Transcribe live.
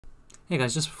Hey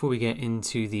guys, just before we get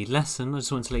into the lesson, I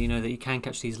just want to let you know that you can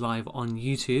catch these live on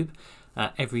YouTube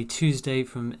every Tuesday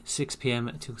from 6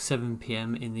 PM till 7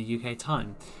 PM in the UK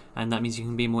time. And that means you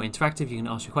can be more interactive, you can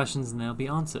ask your questions and they'll be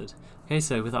answered. Okay,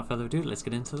 so without further ado, let's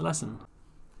get into the lesson.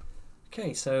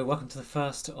 Okay, so welcome to the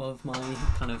first of my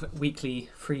kind of weekly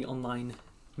free online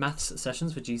maths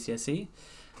sessions for GCSE.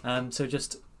 So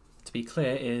just to be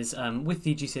clear is with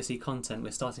the GCSE content,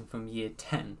 we're starting from year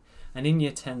 10. And in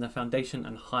year 10, the foundation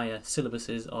and higher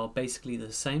syllabuses are basically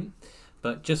the same,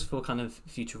 but just for kind of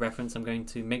future reference, I'm going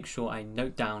to make sure I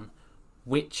note down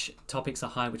which topics are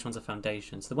high, which ones are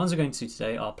foundation. So the ones we're going to do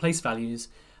today are place values.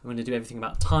 I'm going to do everything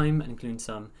about time, including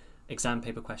some exam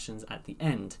paper questions at the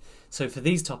end. So for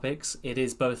these topics, it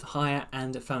is both higher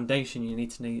and foundation. You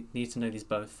need to know these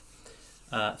both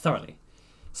thoroughly.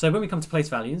 So when we come to place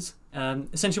values,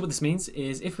 essentially what this means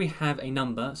is if we have a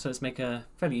number, so let's make a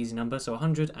fairly easy number, so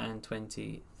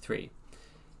 123.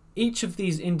 Each of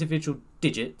these individual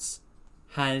digits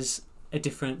has a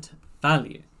different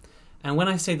value. And when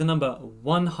I say the number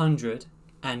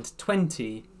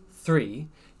 123,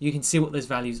 you can see what those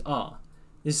values are.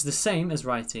 This is the same as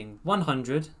writing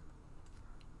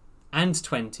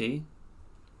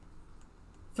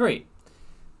 123.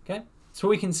 Okay, so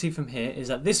what we can see from here is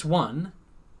that this 1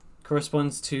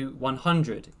 corresponds to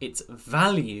 100. Its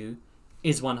value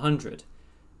is 100.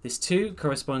 This 2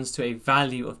 corresponds to a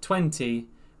value of 20,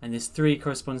 and this 3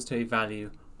 corresponds to a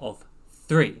value of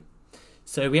 3.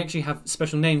 So we actually have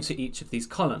special names for each of these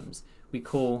columns. We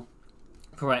call,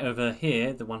 right over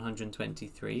here, the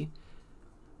 123.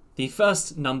 The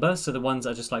first number, so the ones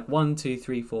that are just like 1, 2,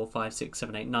 3, 4, 5, 6,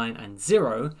 7, 8, 9, and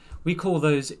 0, we call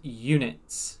those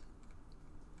units.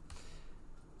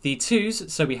 The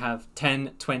 2's, so we have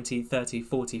 10, 20, 30,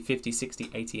 40, 50, 60,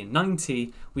 80, and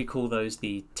 90. We call those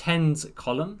the tens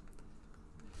column.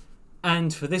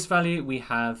 And for this value, we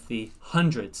have the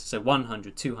hundreds, so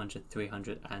 100, 200,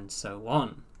 300, and so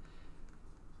on.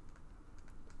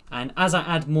 And as I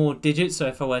add more digits, so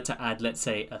if I were to add, let's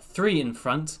say, a 3 in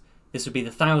front, this would be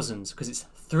the thousands, because it's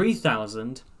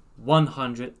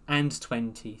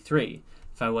 3,123.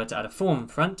 If I were to add a 4 in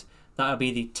front, that would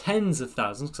be the tens of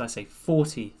thousands, because I say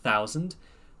 40,000,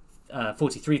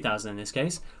 43,000 in this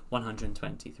case,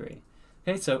 123.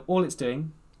 Okay, so all it's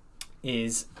doing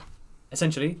is,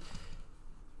 essentially,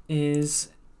 one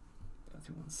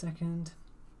second.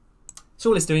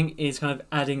 So all it's doing is kind of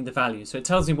adding the value. So it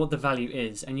tells me what the value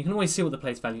is, and you can always see what the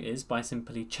place value is by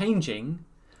simply changing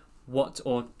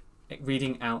or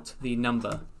reading out the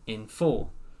number in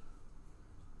full.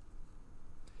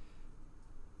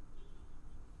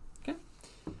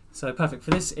 So perfect.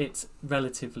 For this, it's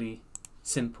relatively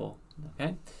simple.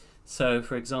 Okay. So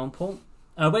for example,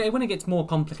 when it gets more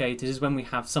complicated is when we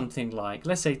have something like,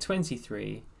 let's say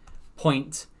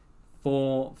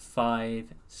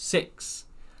 23.456.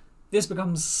 This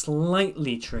becomes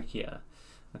slightly trickier.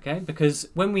 Okay, because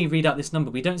when we read out this number,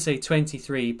 we don't say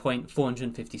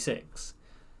 23.456.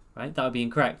 Right? That would be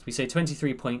incorrect. We say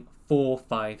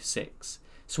 23.456.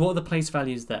 So what are the place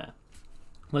values there?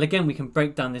 Well, again, we can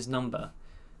break down this number.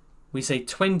 We say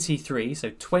 23,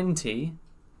 so 20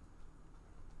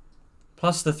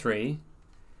 plus the 3,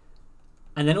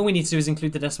 and then all we need to do is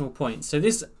include the decimal point. So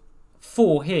this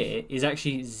 4 here is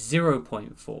actually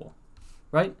 0.4,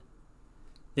 right?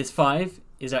 This 5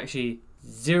 is actually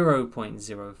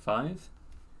 0.05, and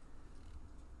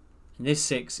this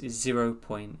 6 is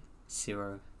 0.06,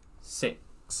 so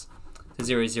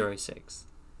 0.06,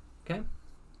 okay?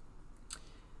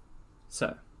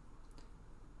 So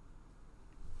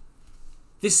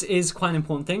this is quite an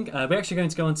important thing. We're actually going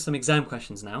to go on to some exam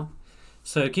questions now.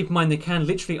 So keep in mind they can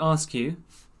literally ask you,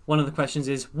 one of the questions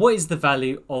is, what is the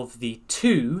value of the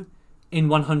 2 in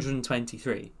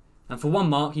 123? And for 1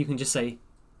 mark, you can just say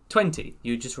 20.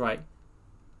 You just write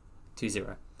 20.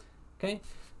 Okay.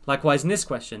 Likewise, in this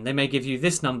question, they may give you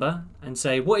this number and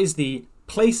say, what is the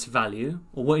place value,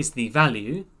 or what is the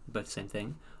value, both the same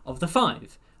thing, of the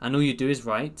 5? And all you do is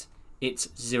write, it's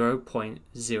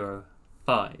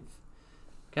 0.05.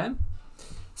 Okay,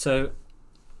 so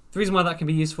the reason why that can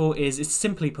be useful is, it's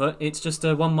simply put, it's just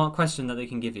a 1 mark question that they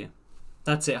can give you.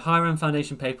 That's it. Higher and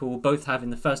foundation paper will both have, in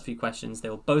the first few questions, they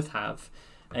will both have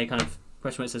a kind of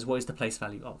question where it says, what is the place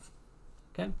value of?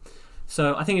 Okay,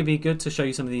 so I think it'd be good to show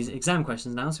you some of these exam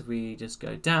questions now. So if we just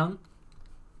go down,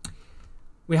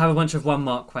 we have a bunch of 1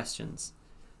 mark questions.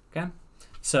 Okay,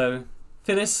 so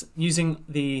for this, using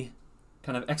the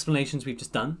kind of explanations we've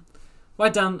just done,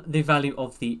 write down the value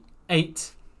of the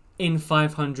 8 in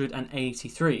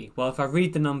 583. Well, if I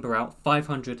read the number out,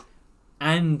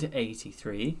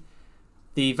 583,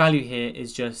 the value here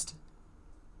is just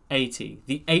 80.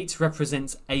 The 8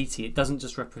 represents 80. It doesn't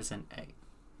just represent 8.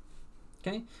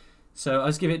 Okay, so I'll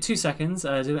just give it 2 seconds.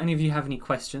 Do any of you have any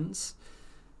questions?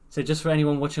 So just for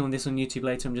anyone watching on this on YouTube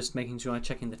later, I'm just making sure I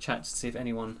check in the chat to see if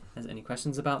anyone has any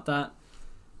questions about that.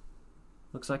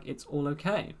 Looks like it's all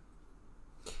okay.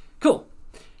 Cool.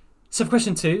 So for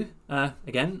question 2,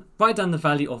 again, write down the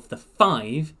value of the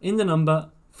 5 in the number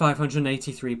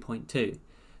 583.2.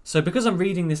 So because I'm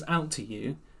reading this out to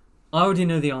you, I already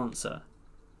know the answer.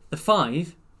 The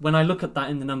 5, when I look at that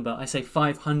in the number, I say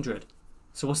 500.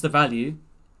 So what's the value?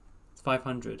 It's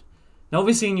 500. Now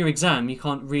obviously in your exam you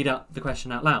can't read out the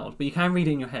question out loud, but you can read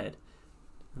it in your head.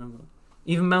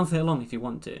 Even mouth it along if you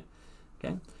want to.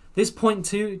 Okay. This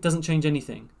 0.2 doesn't change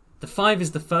anything. The 5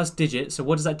 is the first digit, so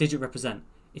what does that digit represent?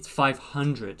 It's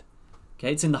 500.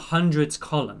 Okay, it's in the hundreds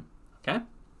column. Okay.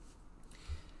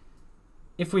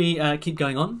 If we keep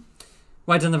going on,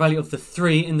 write down the value of the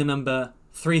 3 in the number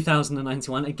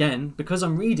 3091. Again, because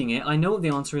I'm reading it, I know what the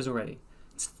answer is already.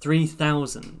 It's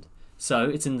 3000. So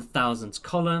it's in the thousands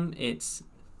column. It's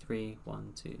 3,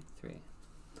 1, 2, 3.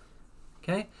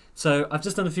 Okay, so I've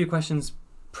just done a few questions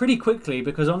pretty quickly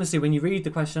because honestly, when you read the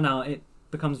question out, it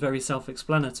becomes very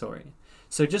self-explanatory.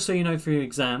 So just so you know for your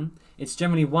exam, it's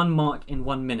generally 1 mark in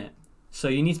 1 minute. So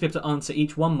you need to be able to answer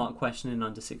each 1 mark question in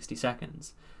under 60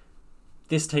 seconds.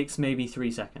 This takes maybe 3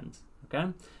 seconds.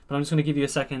 Okay, but I'm just going to give you a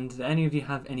second. Do any of you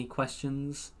have any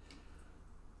questions?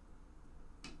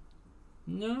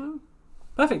 No?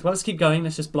 Perfect. Well, let's keep going.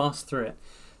 Let's just blast through it.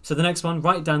 So the next one,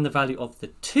 write down the value of the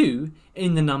 2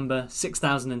 in the number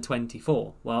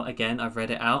 6024. Well, again, I've read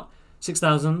it out.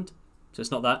 6000, so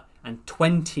it's not that, and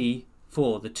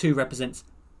 24. The 2 represents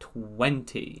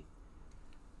 20.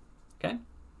 Okay.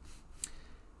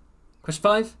 Question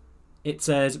 5. It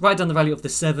says, write down the value of the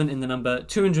 7 in the number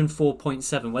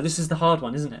 204.7. Well, this is the hard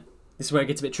one, isn't it? This is where it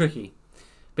gets a bit tricky.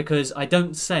 Because I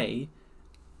don't say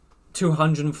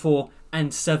 204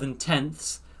 and 7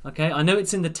 tenths. Okay, I know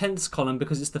it's in the tenths column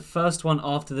because it's the first one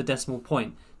after the decimal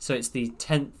point. So it's the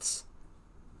tenths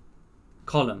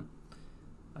column.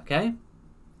 Okay?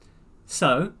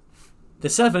 So, the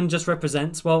 7 just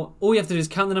represents, well, all you have to do is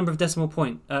count the number of decimal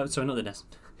point. Sorry, not the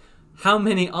decimal. How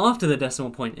many after the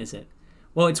decimal point is it?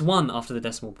 Well, it's 1 after the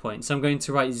decimal point. So I'm going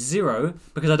to write 0,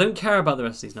 because I don't care about the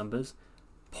rest of these numbers,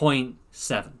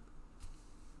 0.7.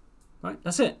 Right,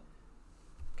 that's it.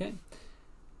 Okay.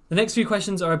 The next few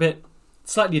questions are a bit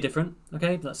slightly different,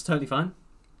 okay, but that's totally fine.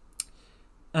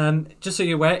 Just so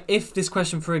you're aware, if this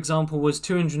question, for example, was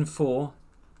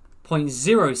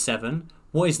 204.07,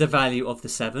 what is the value of the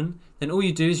 7? Then all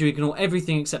you do is you ignore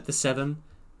everything except the 7,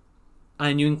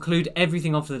 and you include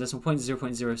everything after the decimal point,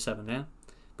 0.07, yeah?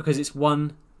 Because it's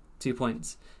 1, 2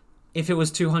 points. If it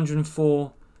was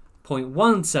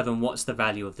 204.17, what's the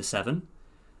value of the 7?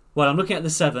 Well, I'm looking at the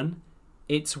 7.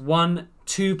 It's 1,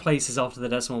 2 places after the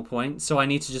decimal point, so I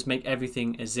need to just make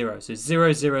everything a 0. So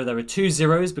 0, 0, there are 2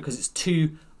 zeros because it's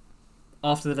 2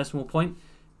 after the decimal point.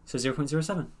 So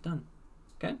 0.07, done.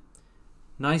 Okay?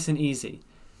 Nice and easy.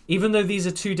 Even though these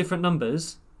are 2 different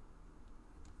numbers,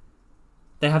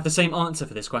 they have the same answer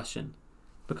for this question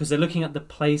because they're looking at the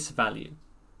place value.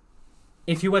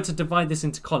 If you were to divide this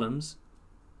into columns,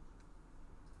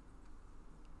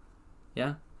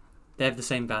 yeah, they have the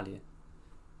same value.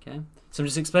 Okay? So I'm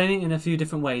just explaining in a few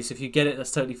different ways. If you get it,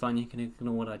 that's totally fine. You can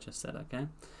ignore what I just said, okay?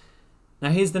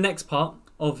 Now here's the next part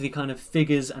of the kind of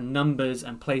figures and numbers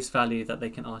and place value that they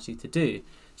can ask you to do.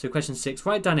 So question 6,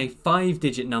 write down a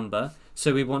 5-digit number.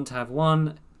 So we want to have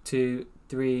 1, 2,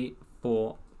 3,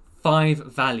 4, 5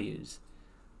 values.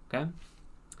 Okay?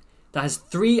 That has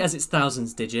 3 as its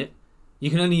thousands digit. You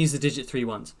can only use the digit 3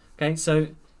 once. Okay, so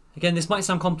again, this might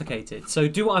sound complicated. So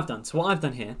do what I've done. So what I've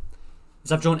done here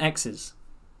is I've drawn X's.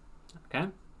 Okay.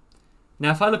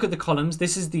 Now, if I look at the columns,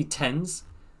 this is the tens,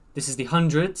 this is the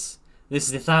hundreds, this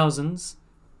is the thousands.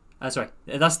 Sorry,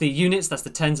 that's the units, that's the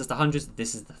tens, that's the hundreds,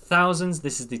 this is the thousands,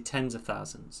 this is the tens of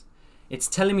thousands. It's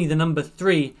telling me the number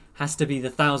 3 has to be the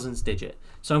thousands digit.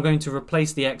 So I'm going to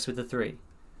replace the X with the 3.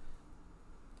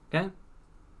 Okay?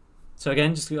 So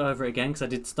again, just to go over it again, because I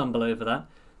did stumble over that.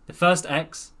 The first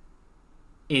X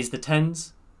is the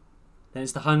tens, then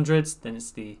it's the hundreds, then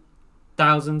it's the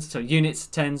thousands, so units,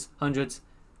 tens, hundreds,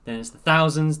 then it's the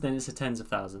thousands, then it's the tens of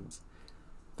thousands.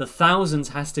 The thousands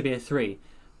has to be a 3.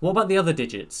 What about the other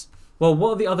digits? Well,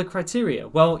 what are the other criteria?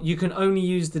 Well, you can only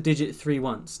use the digit 3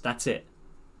 once. That's it.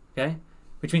 Okay?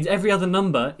 Which means every other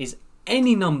number is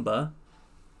any number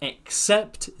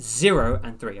except 0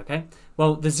 and 3, okay?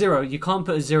 Well, the 0, you can't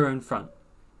put a 0 in front.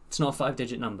 It's not a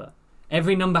 5-digit number.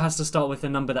 Every number has to start with a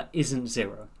number that isn't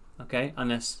 0, okay?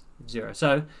 Unless 0.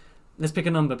 So, let's pick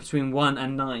a number between 1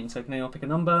 and 9. So can anyone pick a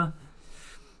number?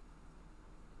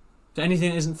 So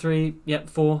anything that isn't 3, yep,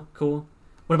 4, cool.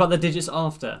 What about the digits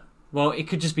after? Well, it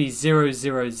could just be 0,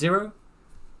 0, 0,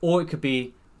 or it could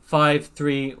be 5,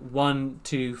 3, 1,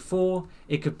 2, 4.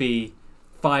 It could be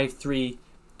 5, 3,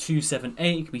 2, 7,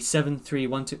 8. It could be 7, 3,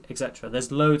 1, 2, etc.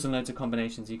 There's loads and loads of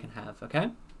combinations you can have,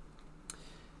 okay?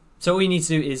 So all you need to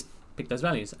do is pick those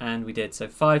values, and we did. So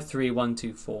 5, 3, 1,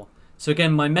 2, 4. So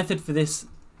again, my method for this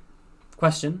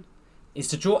question is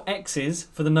to draw X's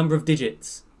for the number of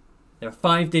digits. There are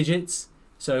 5 digits,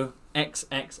 so X,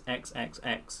 X, X, X,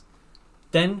 X.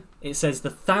 Then it says the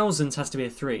thousands has to be a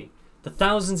 3. The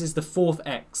thousands is the 4th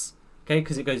X, okay,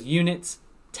 because it goes units,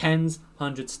 tens,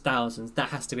 hundreds, thousands. That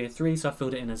has to be a 3, so I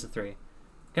filled it in as a 3,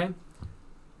 okay?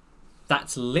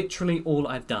 That's literally all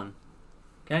I've done,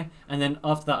 okay? And then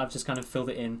after that, I've just kind of filled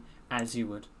it in as you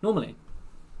would normally,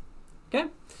 okay?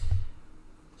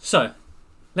 So,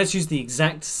 let's use the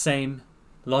exact same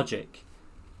logic.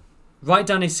 Write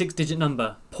down a 6-digit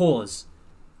number. Pause.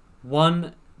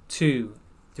 1, 2,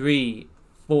 3,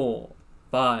 4,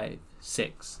 5,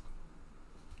 6.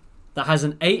 That has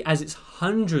an 8 as its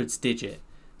hundreds digit.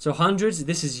 So hundreds,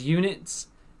 this is units,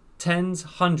 tens,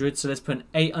 hundreds. So let's put an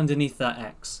 8 underneath that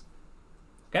X.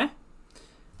 Okay?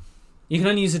 You can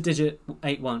only use a digit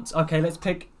 8 once. Okay, let's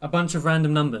pick a bunch of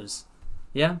random numbers.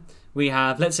 Yeah? We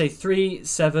have, let's say 3,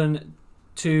 7,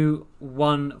 2,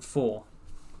 1, 4.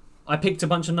 I picked a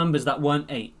bunch of numbers that weren't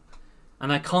 8.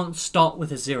 And I can't start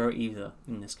with a 0 either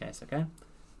in this case, okay?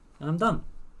 And I'm done.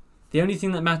 The only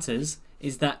thing that matters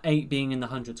is that 8 being in the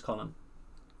hundreds column.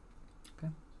 Okay.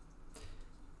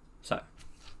 So,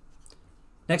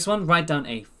 next one, write down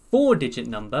a 4-digit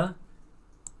number.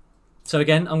 So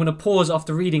again, I'm going to pause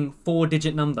after reading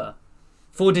 4-digit number.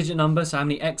 4-digit number, so how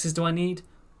many X's do I need?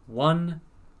 1,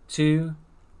 2,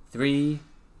 3,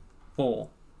 4.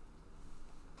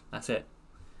 That's it.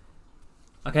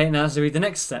 Okay, now let's read the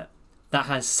next set. That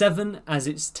has 7 as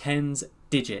its tens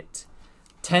digit.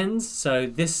 Tens, so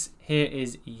this here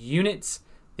is units,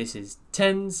 this is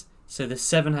tens, so the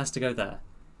 7 has to go there.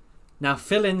 Now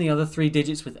fill in the other 3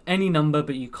 digits with any number,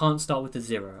 but you can't start with a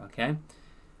 0, okay?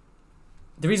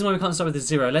 The reason why we can't start with a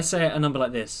 0, let's say a number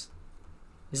like this.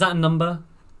 Is that a number?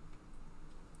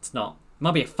 It's not. It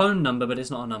might be a phone number, but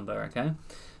it's not a number, okay?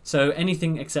 So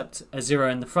anything except a 0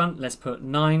 in the front, let's put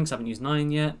 9, because I haven't used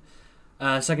 9 yet.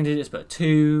 Second digit, let's put a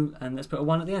 2, and let's put a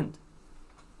 1 at the end.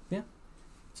 Yeah?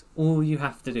 That's all you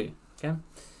have to do, okay?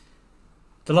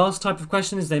 The last type of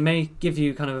question is they may give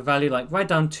you kind of a value like write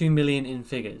down 2 million in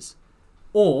figures.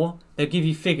 Or they'll give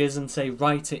you figures and say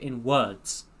write it in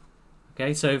words.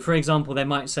 Okay, so for example, they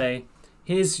might say,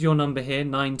 here's your number here,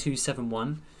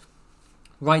 9271.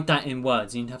 Write that in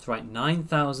words. You have to write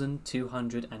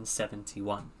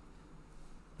 9,271.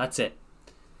 That's it.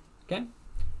 Okay?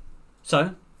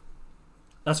 So,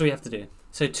 that's what you have to do.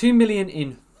 So 2 million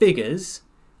in figures.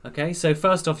 Okay, so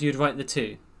first off, you'd write the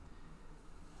 2.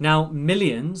 Now,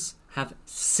 millions have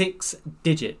 6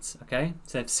 digits. Okay,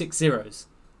 so they have 6 zeros.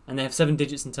 And they have 7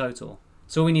 digits in total.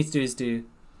 So all we need to do is do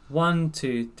 1,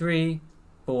 2, 3,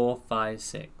 4, 5,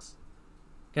 6.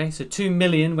 Okay, so 2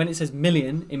 million, when it says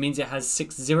million, it means it has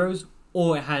 6 zeros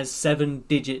or it has 7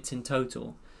 digits in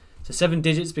total. So 7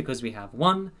 digits because we have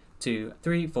 1, 2,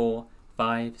 3, 4,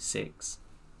 5, 6,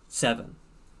 7.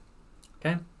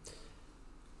 Okay?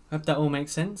 Hope that all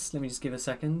makes sense. Let me just give a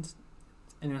second.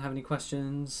 Anyone have any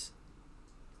questions?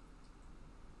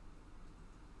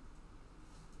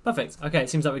 Perfect. Okay, it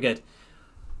seems like we're good.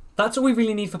 That's all we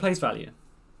really need for place value.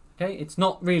 Okay, it's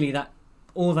not really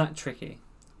all that tricky.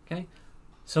 Okay,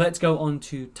 so let's go on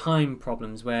to time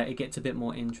problems where it gets a bit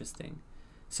more interesting.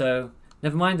 So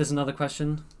never mind, there's another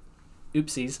question.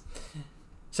 Oopsies.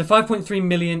 So 5.3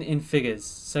 million in figures.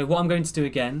 So what I'm going to do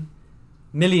again,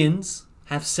 millions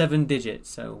have 7 digits.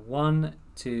 So 1,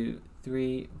 2,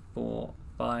 3, 4,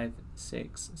 5,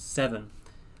 6, 7.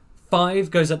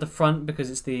 5 goes at the front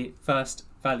because it's the first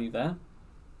value there.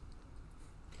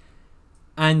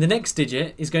 And the next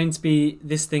digit is going to be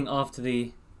this thing after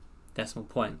the decimal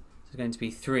point. So it's going to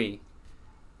be 3.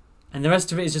 And the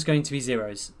rest of it is just going to be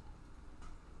zeros.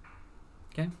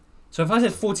 Okay? So if I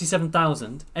said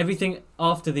 47,000, everything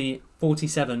after the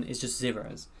 47 is just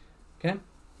zeros. Okay?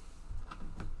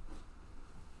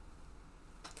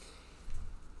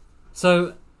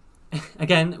 So,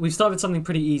 again, we've started with something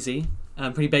pretty easy,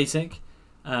 pretty basic.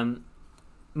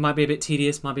 Might be a bit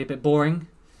tedious, might be a bit boring.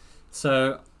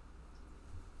 So,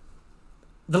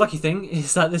 the lucky thing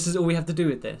is that this is all we have to do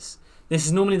with this. This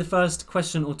is normally the first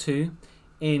question or two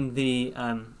in the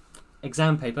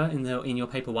exam paper, in your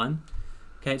paper 1.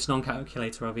 Okay, it's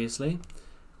non-calculator, obviously.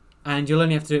 And you'll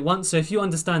only have to do it once. So if you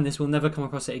understand this, we'll never come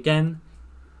across it again.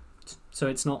 so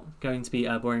it's not going to be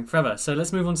boring forever. So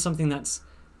let's move on to something that's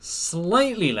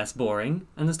slightly less boring,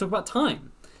 and let's talk about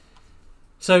time.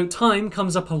 So time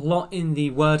comes up a lot in the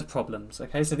word problems.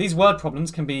 Okay, so these word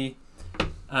problems can be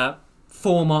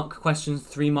 4-mark questions,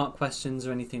 3-mark questions,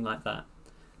 or anything like that.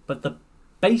 But the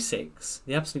basics,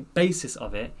 the absolute basis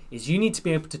of it, is you need to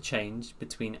be able to change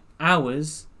between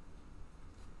hours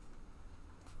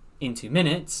into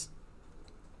minutes,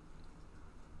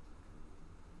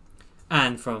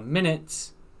 and from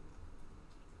minutes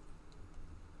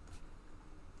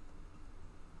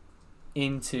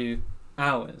into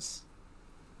hours.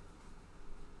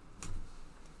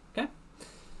 Okay?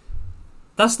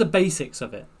 That's the basics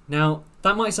of it. Now,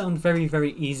 that might sound very,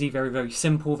 very easy, very, very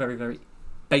simple, very, very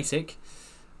basic.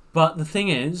 But the thing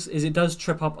is it does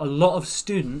trip up a lot of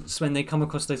students when they come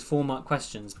across those 4-mark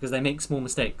questions because they make small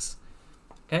mistakes.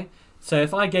 Okay? So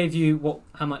if I gave you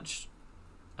how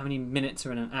many minutes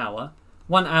are in an hour,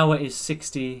 1 hour is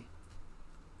 60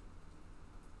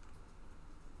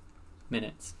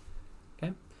 minutes.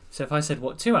 Okay? So if I said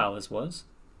what 2 hours was,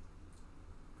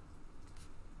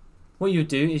 what you'd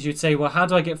do is you'd say, well, how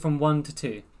do I get from 1 to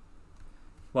 2?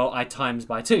 Well, I times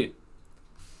by 2.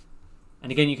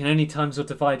 And again, you can only times or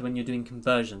divide when you're doing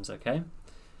conversions, okay?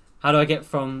 How do I get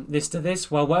from this to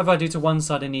this? Well, whatever I do to one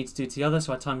side, I need to do to the other,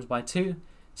 so I times by 2.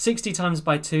 60 times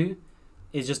by 2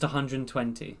 is just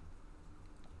 120.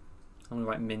 I'm going to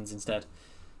write mins instead.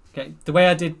 Okay, the way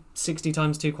I did 60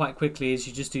 times 2 quite quickly is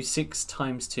you just do 6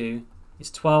 times 2 is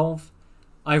 12.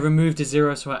 I removed a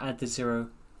 0, so I add the 0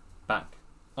 back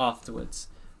afterwards.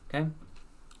 Okay,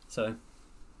 so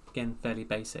again, fairly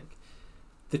basic.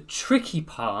 The tricky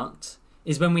part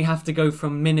is when we have to go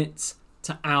from minutes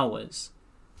to hours.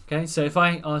 Okay, so if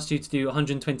I asked you to do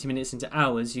 120 minutes into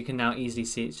hours, you can now easily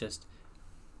see it's just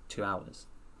 2 hours.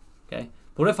 Okay,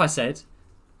 but what if I said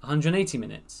 180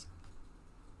 minutes?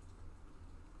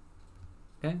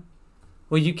 Okay,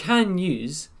 well, you can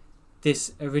use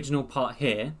this original part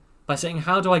here by saying,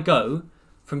 how do I go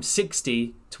from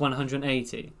 60 to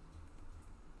 180?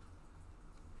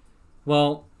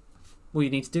 Well, all you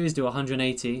need to do is do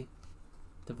 180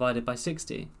 divided by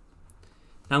 60.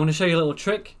 Now I'm going to show you a little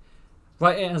trick.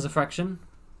 Write it as a fraction.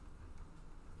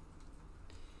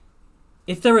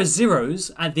 If there are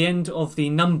zeros at the end of the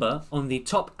number on the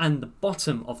top and the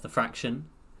bottom of the fraction,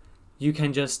 you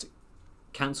can just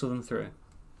cancel them through.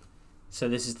 So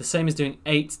this is the same as doing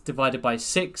 8 divided by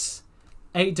 6.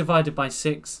 8 divided by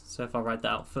 6, so if I write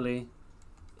that out fully,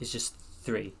 is just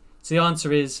 3. So the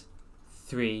answer is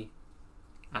 3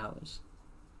 hours.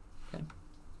 Okay.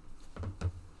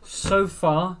 So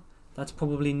far, that's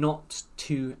probably not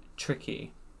too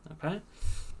tricky. Okay.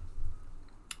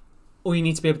 All you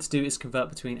need to be able to do is convert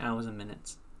between hours and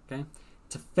minutes. Okay.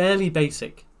 It's a fairly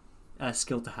basic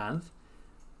skill to have,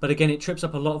 but again, it trips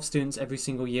up a lot of students every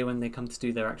single year when they come to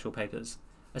do their actual papers,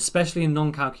 especially in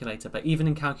non-calculator, but even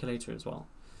in calculator as well.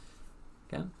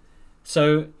 Okay.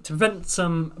 So to prevent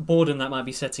some boredom that might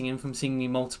be setting in from seeing me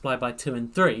multiply by 2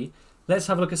 and 3, let's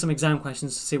have a look at some exam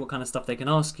questions to see what kind of stuff they can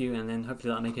ask you, and then hopefully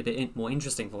that'll make it a bit more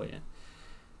interesting for you.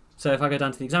 So if I go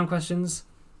down to the exam questions,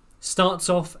 starts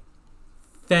off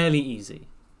fairly easy.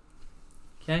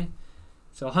 Okay,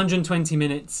 so 120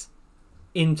 minutes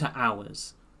into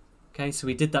hours. Okay, so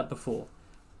we did that before.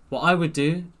 What I would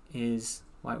do is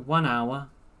write 1 hour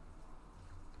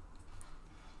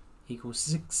equals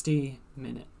 60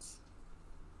 minutes.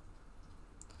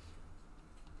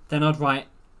 Then I'd write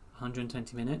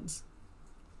 120 minutes.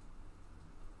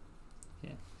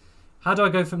 Yeah. How do I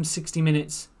go from 60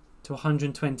 minutes to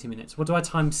 120 minutes? What do I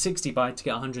times 60 by to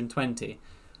get 120?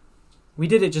 We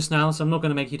did it just now, so I'm not going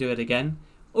to make you do it again.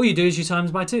 All you do is you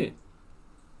times by 2.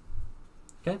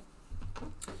 Okay?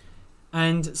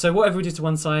 And so whatever we do to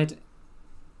one side,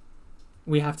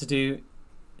 we have to do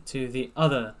to the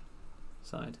other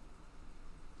side.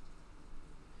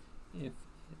 If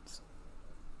it's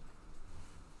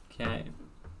okay.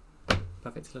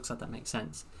 Perfect. It looks like that makes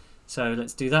sense. So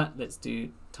let's do that. Let's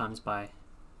do times by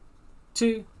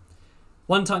 2.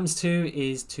 1 times 2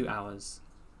 is 2 hours.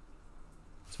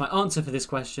 So my answer for this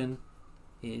question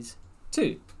is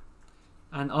 2.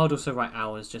 And I would also write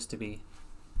hours just to be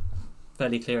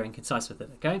fairly clear and concise with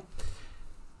it, okay?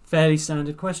 Fairly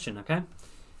standard question, okay?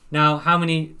 Now,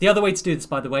 the other way to do this,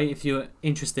 by the way, if you're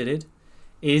interested,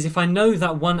 is if I know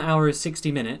that 1 hour is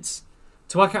 60 minutes,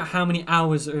 to work out how many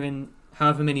hours are in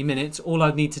however many minutes, all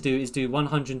I'd need to do is do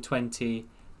 120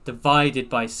 divided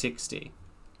by 60.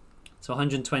 So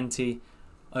 120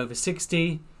 over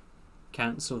 60,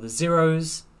 cancel the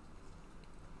zeros.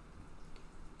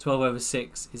 12 over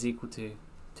 6 is equal to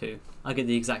 2. I get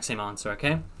the exact same answer,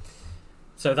 okay?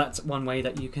 So that's one way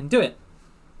that you can do it.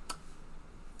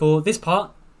 for this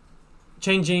part,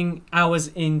 changing hours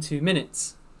into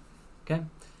minutes. Okay,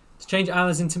 to change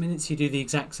hours into minutes, you do the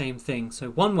exact same thing. So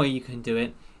one way you can do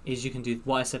it is you can do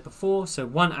what I said before. So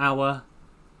 1 hour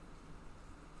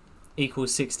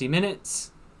equals 60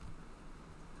 minutes.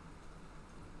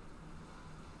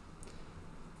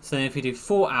 So then if we do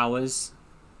 4 hours,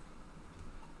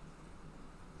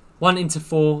 1 into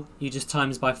 4, you just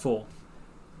times by 4.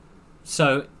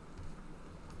 So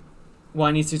what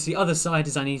I need to do to the other side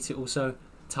is I need to also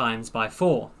times by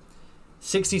 4.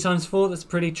 60 times 4, that's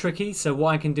pretty tricky. So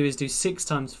what I can do is do 6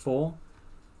 times 4.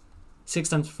 6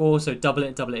 times 4, so double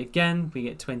it again. We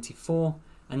get 24.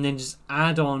 And then just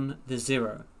add on the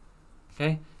 0.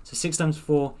 Okay, so 6 times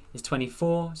 4 is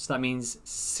 24. So that means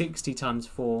 60 times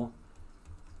 4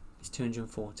 is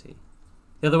 240.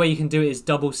 The other way you can do it is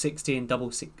double 60 and double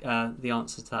the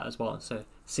answer to that as well. So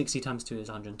 60 times 2 is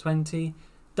 120.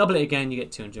 Double it again, you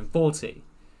get 240.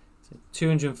 So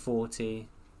 240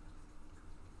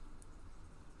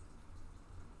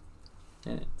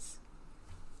 minutes.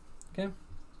 Okay.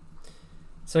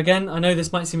 So again, I know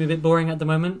this might seem a bit boring at the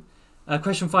moment.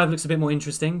 Question 5 looks a bit more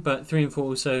interesting, but 3 and 4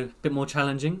 also a bit more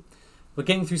challenging. We're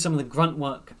getting through some of the grunt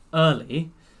work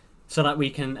early so that we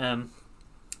can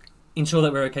ensure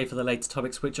that we're okay for the later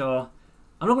topics, which are,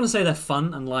 I'm not going to say they're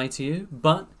fun and lie to you,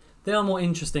 but they are more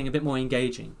interesting, a bit more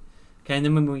engaging. Okay, and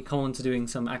then when we come on to doing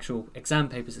some actual exam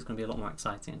papers, it's going to be a lot more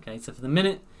exciting. Okay, so for the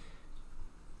minute,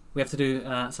 we have to do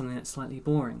something that's slightly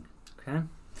boring. Okay.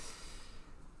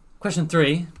 Question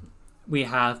 3, we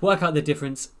have work out the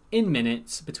difference in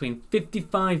minutes between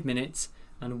 55 minutes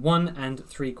and 1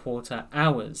 3/4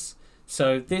 hours.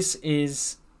 So this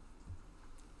is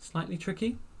slightly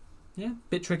tricky. Yeah,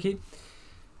 bit tricky.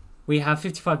 We have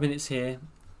 55 minutes here.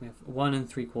 We have 1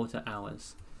 3/4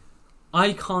 hours.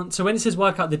 I can't, so when it says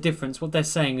work out the difference, what they're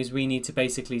saying is we need to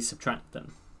basically subtract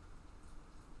them.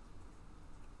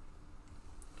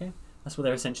 Okay, that's what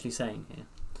they're essentially saying here.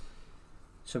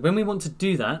 So when we want to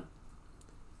do that,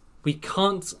 we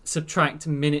can't subtract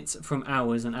minutes from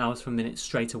hours and hours from minutes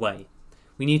straight away.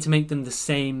 We need to make them the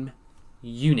same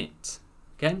unit.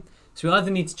 Okay, so we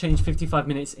either need to change 55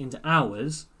 minutes into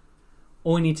hours,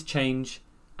 or we need to change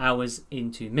hours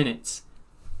into minutes.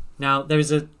 Now there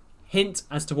is a hint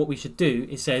as to what we should do.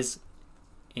 It says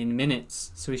in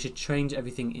minutes, so we should change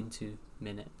everything into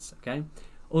minutes. Okay.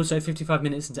 Also, 55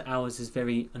 minutes into hours is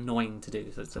very annoying to do,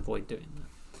 so let's avoid doing that.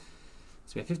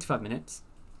 So we have 55 minutes.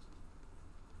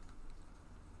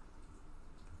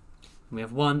 And we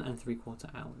have 1 3/4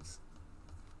 hours.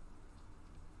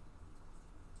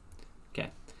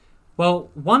 Okay. Well,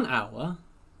 1 hour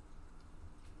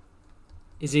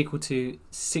is equal to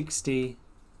 60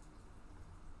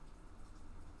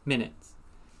 minutes.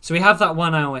 So we have that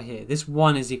 1 hour here. This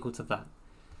 1 is equal to that.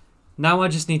 Now I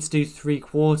just need to do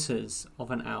 3/4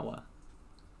 of an hour.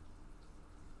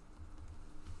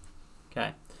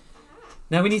 Okay.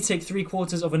 Now we need to take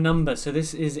 3/4 of a number. So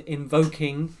this is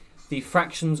invoking the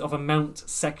fractions of amount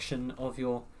section of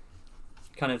your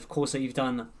kind of course that you've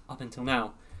done up until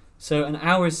now. So an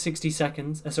hour is 60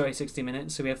 seconds. 60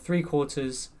 minutes. So we have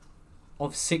 3/4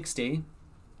 of 60.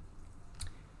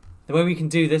 The way we can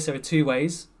do this, there are 2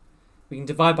 ways. We can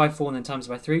divide by 4 and then times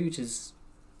by 3, which is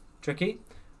tricky.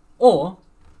 Or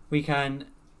we can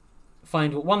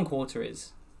find what 1/4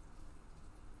 is.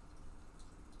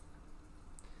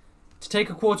 To take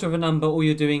a quarter of a number, all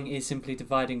you're doing is simply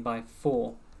dividing by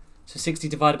 4. So 60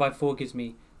 divided by 4 gives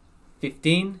me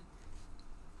 15.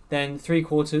 Then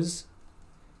 3/4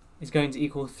 is going to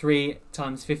equal 3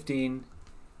 times 15,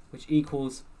 which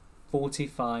equals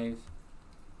 45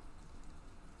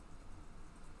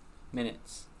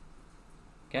 minutes.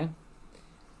 Okay?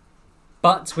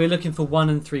 But we're looking for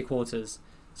 1 3/4.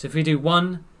 So if we do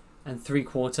 1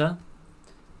 3/4,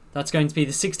 that's going to be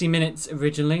the 60 minutes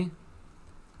originally,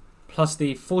 plus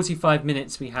the 45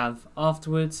 minutes we have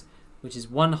afterwards, which is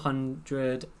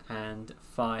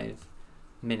 105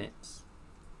 minutes.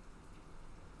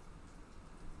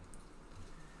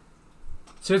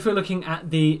 So if we're looking at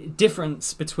the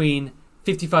difference between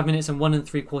 55 minutes and 1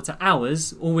 3/4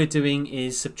 hours, all we're doing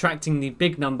is subtracting the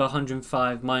big number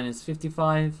 105 minus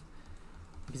 55.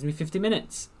 It gives me 50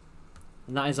 minutes.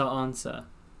 And that is our answer.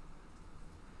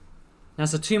 Now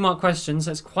it's a 2-mark question,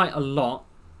 so it's quite a lot.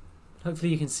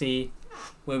 Hopefully you can see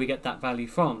where we get that value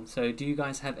from. So do you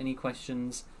guys have any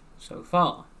questions so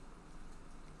far?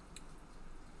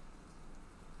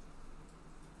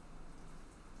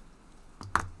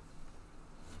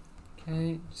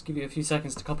 Okay, just give you a few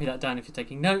seconds to copy that down if you're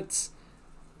taking notes.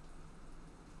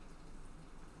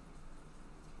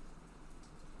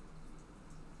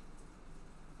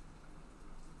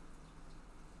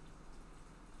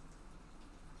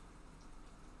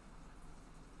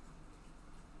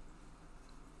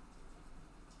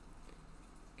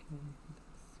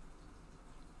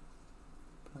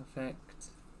 Perfect.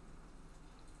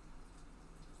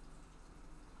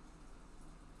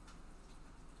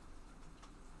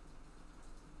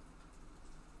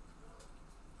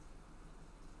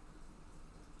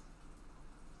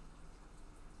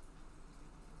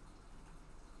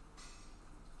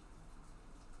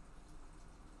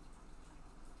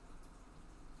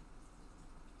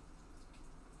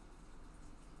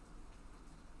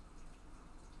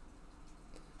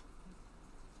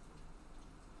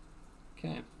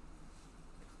 Okay,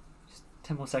 just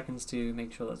 10 more seconds to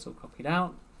make sure that's all copied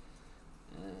out.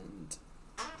 And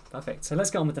perfect. So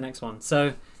let's get on with the next one.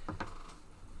 So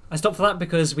I stopped for that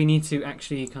because we need to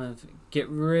actually kind of get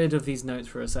rid of these notes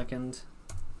for a second.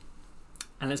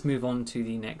 And let's move on to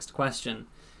the next question.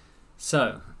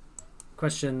 So,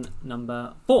 question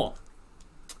number 4.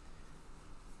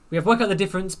 We have worked out the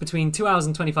difference between 2 hours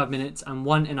and 25 minutes and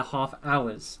 1.5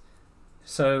 hours.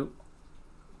 So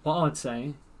what I would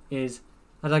say is,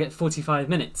 how did I get 45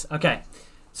 minutes? Okay,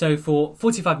 so for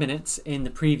 45 minutes in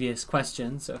the previous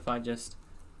question, so if I just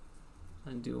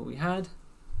undo what we had.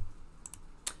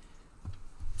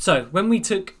 So when we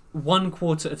took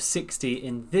 1/4 of 60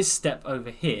 in this step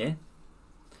over here,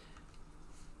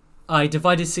 I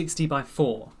divided 60 by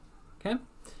 4, okay?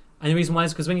 And the reason why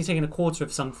is because when you're taking 1/4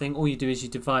 of something, all you do is you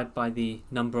divide by the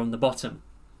number on the bottom,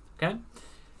 okay?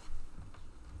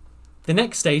 The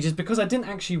next stage is, because I didn't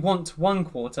actually want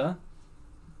 1/4,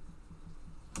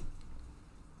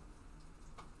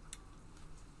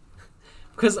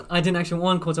 because I didn't actually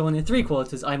want 1/4, I wanted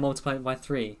 3/4, I multiplied it by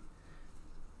 3.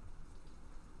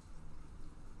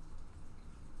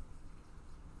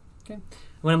 Okay,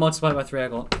 when I multiplied by 3, I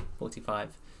got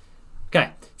 45.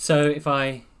 Okay, so if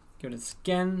I go to this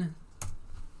again,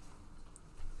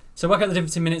 so work out the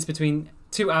difference in minutes between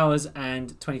 2 hours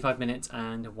and 25 minutes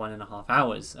and 1.5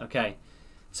 hours. Okay,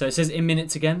 so it says in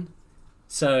minutes again.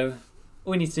 So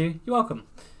all we need to do, you're welcome,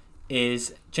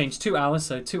 is change 2 hours,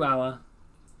 so 2 hour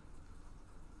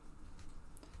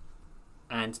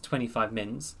and 25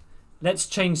 minutes. Let's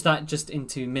change that just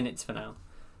into minutes for now.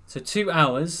 So 2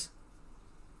 hours,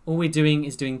 all we're doing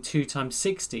is doing 2 times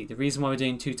 60. The reason why we're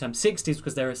doing 2 times 60 is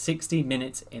because there are 60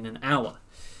 minutes in an hour.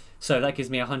 So that gives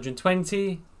me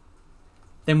 120.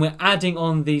 Then we're adding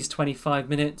on these 25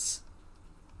 minutes.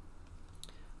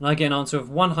 And I get an answer of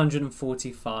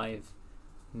 145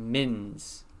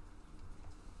 mins.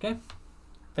 Okay,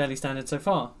 fairly standard so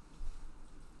far.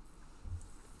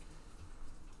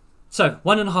 So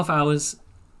 1.5 hours.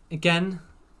 Again,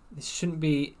 this shouldn't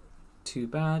be too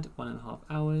bad. 1.5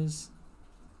 hours.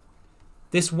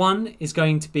 This one is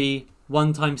going to be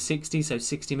 1 times 60, so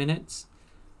 60 minutes.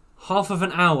 Half of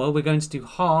an hour, we're going to do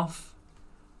half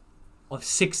of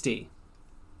 60.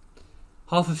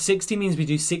 Half of 60 means we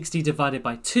do 60 divided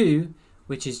by 2,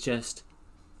 which is just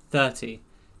 30.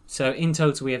 So in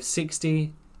total we have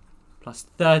 60 plus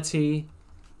 30,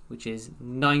 which is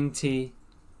 90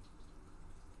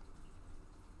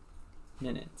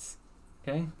 minutes.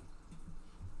 Okay?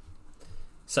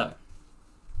 So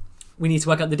we need to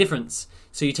work out the difference.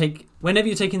 So you take, whenever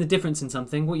you're taking the difference in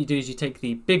something, what you do is you take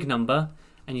the big number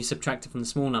and you subtract it from the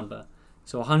small number.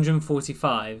 So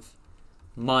 145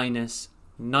 minus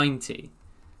 90.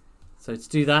 So to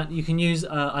do that, you can use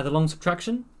either long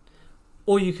subtraction,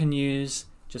 or you can use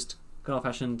just good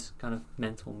old-fashioned kind of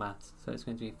mental math. So it's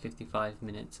going to be 55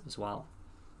 minutes as well.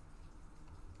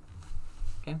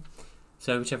 Okay,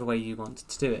 so whichever way you want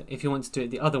to do it. If you want to do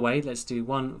it the other way, let's do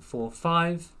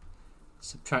 145,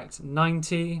 subtract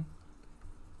 90.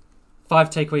 5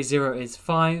 take away 0 is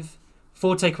 5.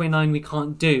 4 take away 9 we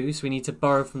can't do, so we need to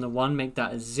borrow from the 1, make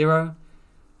that as 0,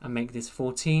 and make this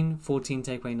 14. 14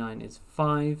 take away 9 is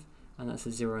 5, and that's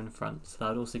a 0 in front. So that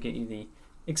would also get you the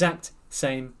exact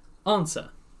same answer.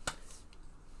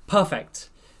 Perfect.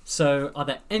 So are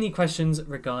there any questions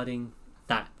regarding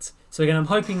that? So again,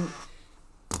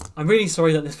 I'm really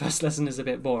sorry that this first lesson is a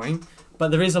bit boring,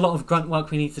 but there is a lot of grunt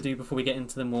work we need to do before we get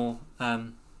into the more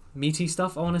meaty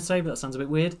stuff, I want to say, but that sounds a bit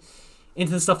weird.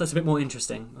 Into the stuff that's a bit more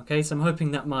interesting, okay? So I'm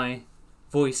hoping that my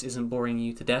voice isn't boring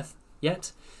you to death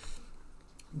yet,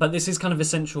 but this is kind of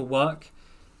essential work.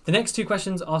 The next 2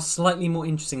 questions are slightly more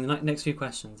interesting than the next few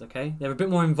questions, okay? They're a bit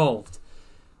more involved.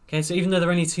 Okay, so even though they're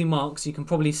only 2 marks, you can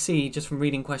probably see just from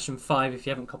reading question 5,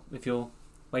 if you're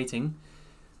waiting,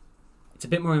 it's a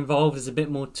bit more involved, there's a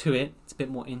bit more to it, it's a bit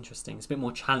more interesting, it's a bit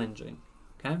more challenging,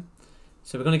 okay?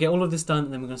 So we're going to get all of this done,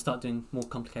 and then we're going to start doing more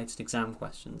complicated exam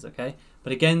questions, okay?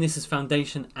 But again, this is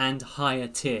foundation and higher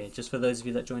tier, just for those of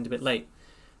you that joined a bit late.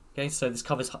 Okay, so this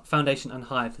covers foundation and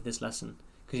higher for this lesson,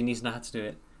 because you need to know how to do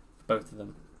it for both of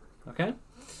them, okay?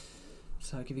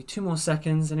 So I'll give you 2 more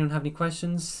seconds. Anyone have any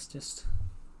questions?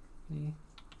 Okay,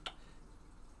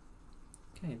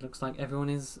 it looks like everyone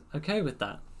is okay with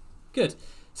that. Good.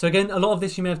 So again, a lot of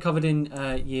this you may have covered in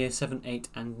year 7, 8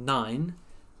 and 9.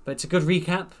 But it's a good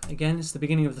recap. Again, it's the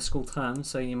beginning of the school term,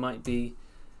 so you might be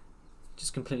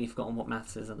just completely forgotten what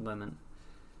maths is at the moment.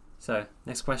 So,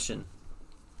 next question.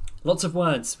 Lots of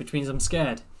words, which means I'm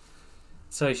scared.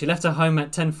 So, she left her home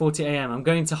at 10:40 a.m. I'm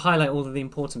going to highlight all of the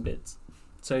important bits.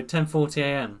 So, 10:40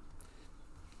 a.m.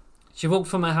 She walked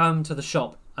from her home to the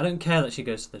shop. I don't care that she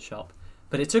goes to the shop.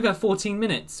 But it took her 14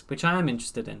 minutes, which I am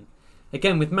interested in.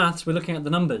 Again, with maths, we're looking at the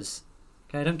numbers.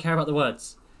 Okay, I don't care about the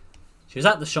words. She was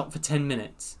at the shop for 10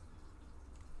 minutes.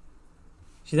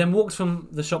 She then walked from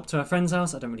the shop to her friend's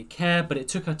house. I don't really care, but it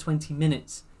took her 20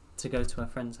 minutes to go to her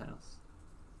friend's house.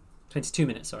 22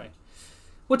 minutes, sorry.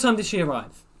 What time did she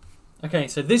arrive? Okay,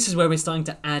 so this is where we're starting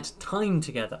to add time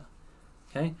together.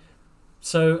 Okay,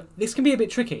 so this can be a bit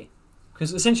tricky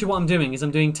because essentially what I'm doing is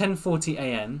I'm doing 10:40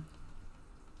 a.m.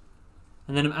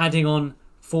 and then I'm adding on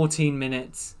 14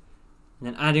 minutes and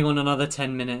then adding on another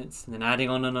 10 minutes and then adding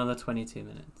on another 22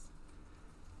 minutes.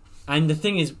 And the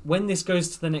thing is, when this goes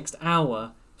to the next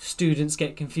hour, students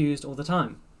get confused all the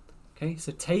time. Okay,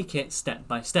 so take it step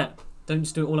by step. Don't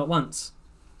just do it all at once.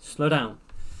 Slow down.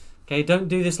 Okay, don't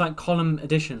do this like column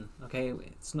addition. Okay,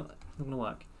 it's not going to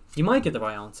work. You might get the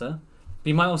right answer, but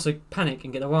you might also panic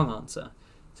and get the wrong answer.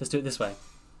 So let's do it this way.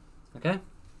 Okay?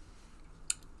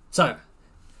 So,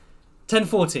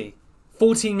 10:40.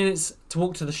 14 minutes to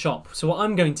walk to the shop. So what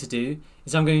I'm going to do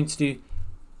is I'm going to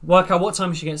work out what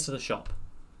time she gets to the shop.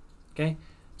 Okay,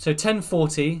 so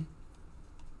 10:40,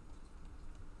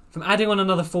 from adding on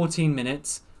another 14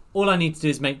 minutes, all I need to do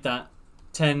is make that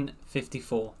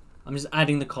 10:54. I'm just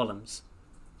adding the columns.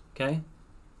 Okay,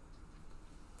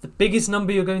 the biggest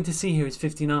number you're going to see here is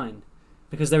 59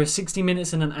 because there are 60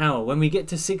 minutes in an hour. When we get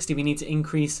to 60, we need to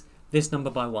increase this number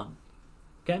by 1.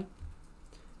 Okay,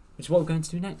 which is what we're going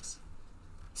to do next.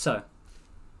 So,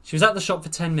 she was at the shop for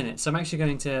 10 minutes. So I'm actually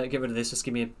going to get rid of this, just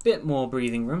give me a bit more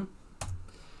breathing room.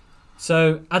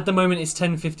 So at the moment it's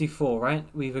 10:54, right?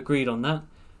 We've agreed on that.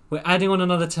 We're adding on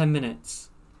another 10 minutes.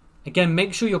 Again,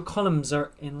 make sure your columns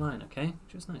are in line, okay?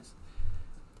 Which is nice.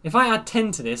 If I add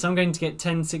 10 to this, I'm going to get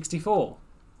 10:64.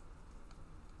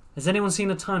 Has anyone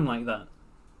seen a time like that?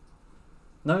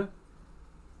 No?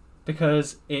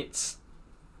 Because it's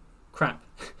crap.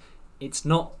 It's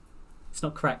not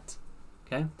correct.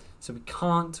 Okay? So we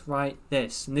can't write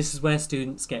this. And this is where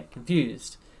students get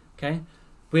confused. Okay?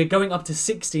 We're going up to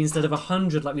 60 instead of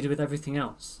 100 like we do with everything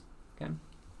else. Okay?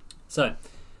 So,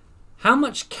 how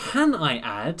much can I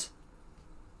add?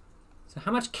 So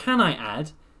how much can I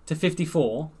add to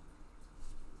 54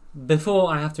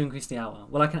 before I have to increase the hour?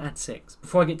 Well, I can add 6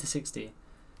 before I get to 60.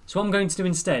 So what I'm going to do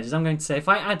instead is I'm going to say if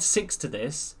I add 6 to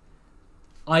this,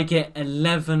 I get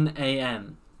 11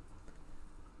 a.m.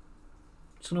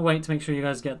 Just want to wait to make sure you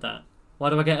guys get that. Why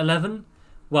do I get 11?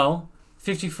 Well,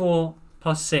 54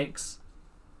 plus 6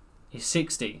 is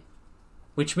 60,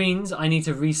 which means I need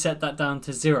to reset that down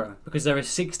to 0 because there is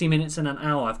 60 minutes in an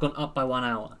hour. I've gone up by 1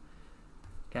 hour.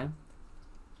 Okay.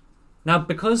 Now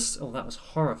because... Oh, that was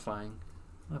horrifying.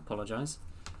 I apologise.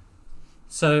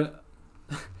 So,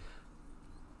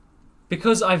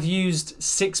 because I've used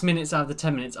 6 minutes out of the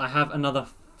 10 minutes, I have another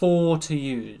 4 to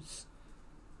use.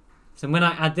 So when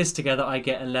I add this together, I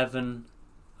get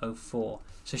 11:04.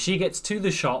 So she gets to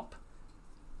the shop.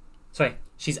 Sorry,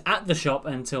 she's at the shop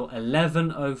until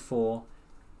 11:04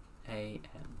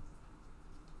 a.m.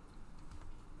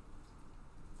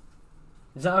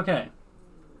 Is that okay?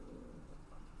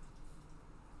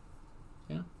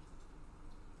 Yeah?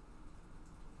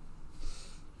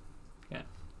 Okay.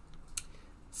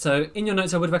 So in your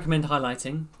notes I would recommend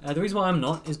highlighting. The reason why I'm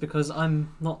not is because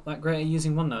I'm not that great at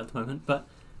using OneNote at the moment, but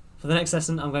for the next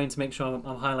lesson I'm going to make sure I'm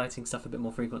highlighting stuff a bit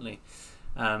more frequently.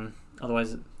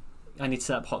 Otherwise I need to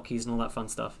set up hotkeys and all that fun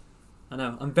stuff. I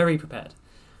know, I'm very prepared.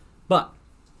 But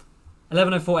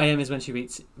 11:04 a.m. is when she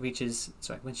reaches,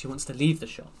 when she wants to leave the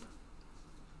shop.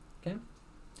 Okay?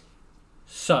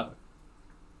 So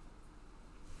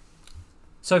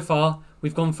far,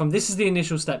 we've gone from, this is the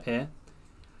initial step here.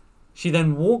 She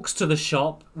then walks to the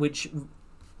shop, which,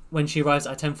 when she arrives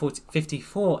at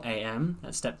 10:54 a.m.,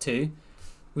 that's step 2.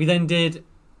 We then did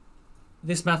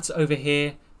this maths over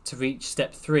here to reach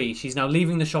step 3. She's now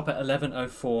leaving the shop at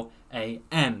 11:04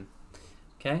 a.m.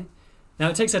 Okay? Now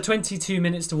it takes her 22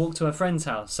 minutes to walk to her friend's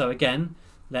house. So again,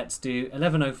 let's do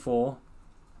 11:04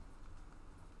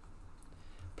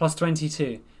 plus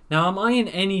 22. Now, am I in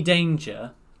any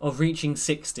danger of reaching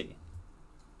 60?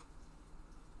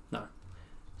 No.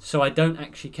 So I don't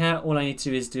actually care. All I need to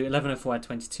do is do 11:04 add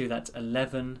 22. That's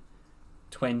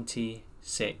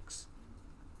 11:26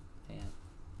 a.m.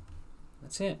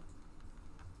 That's it.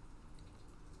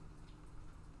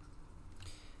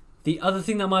 The other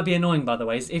thing that might be annoying, by the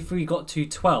way, is if we got to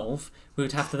 12, we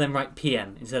would have to then write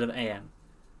PM instead of AM.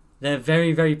 They're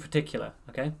very, very particular,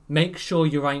 okay? Make sure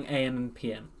you're writing AM and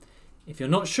PM. If you're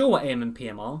not sure what AM and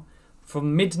PM are,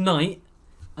 from midnight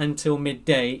until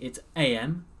midday, it's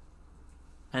AM.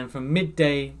 And from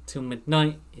midday till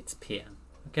midnight, it's PM,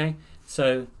 okay?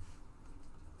 So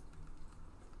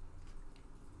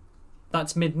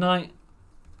that's midnight,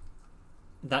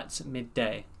 that's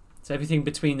midday. So everything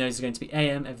between those is going to be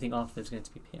AM, everything after those is going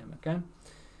to be PM, okay?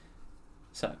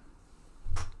 So,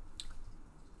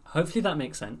 hopefully that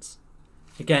makes sense.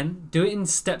 Again, do it in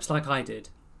steps like I did,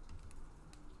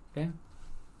 okay?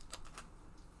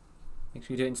 Make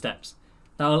sure you do it in steps.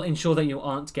 That will ensure that you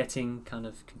aren't getting kind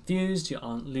of confused, you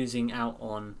aren't losing out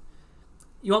on,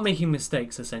 you aren't making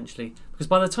mistakes essentially. Because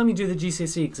by the time you do the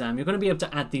GCSE exam, you're going to be able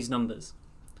to add these numbers,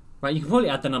 right? You can probably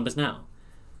add the numbers now.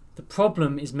 The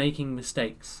problem is making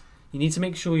mistakes. You need to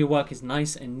make sure your work is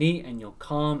nice and neat and you're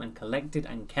calm and collected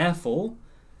and careful,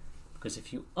 because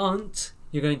if you aren't,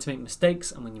 you're going to make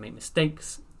mistakes, and when you make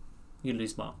mistakes, you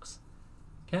lose marks.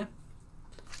 Okay?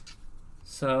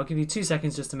 So I'll give you 2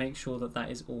 seconds just to make sure that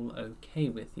that is all okay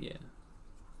with you.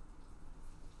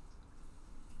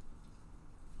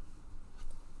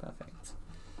 Perfect.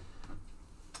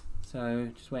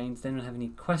 So just waiting, does anyone have any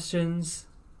questions?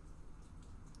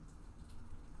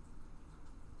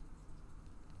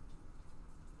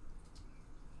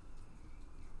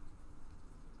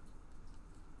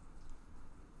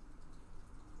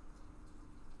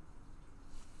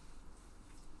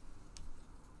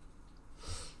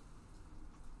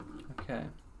 Okay.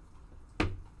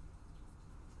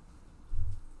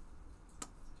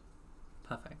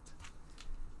 Perfect.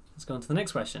 Let's go on to the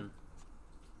next question.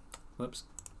 Whoops.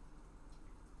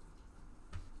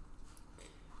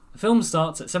 The film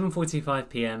starts at 7:45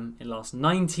 p.m. It lasts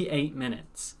 98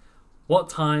 minutes. What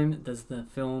time does the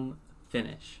film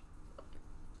finish?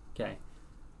 Okay.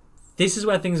 This is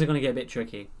where things are going to get a bit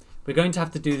tricky. We're going to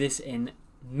have to do this in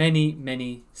many,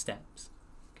 many steps.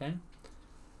 Okay?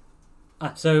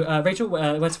 So Rachel,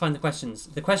 where to find the questions?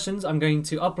 The questions, I'm going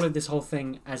to upload this whole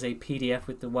thing as a PDF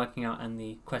with the working out and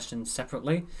the questions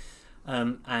separately,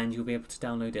 and you'll be able to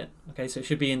download it. Okay, so it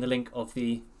should be in the link of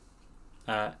the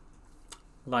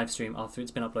live stream after it's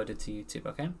been uploaded to YouTube.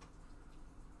 Okay.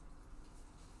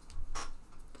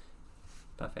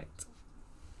 Perfect.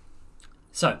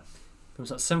 So, film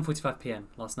starts 7:45 p.m.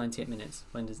 Lasts 98 minutes.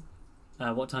 When does?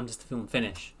 What time does the film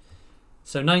finish?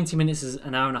 So 90 minutes is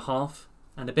an hour and a half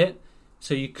and a bit.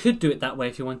 So you could do it that way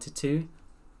if you wanted to,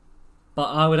 but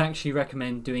I would actually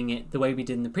recommend doing it the way we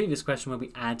did in the previous question, where we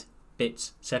add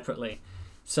bits separately.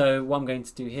 So what I'm going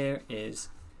to do here is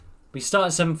we start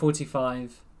at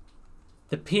 7:45.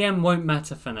 The PM won't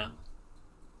matter for now.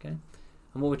 Okay?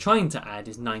 And what we're trying to add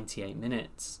is 98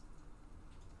 minutes.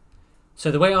 So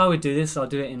the way I would do this, I'll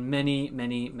do it in many,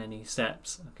 many, many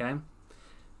steps. Okay?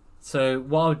 So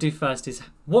what I would do first is,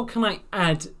 what can I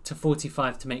add to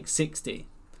 45 to make 60?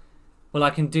 Well, I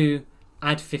can do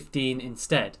add 15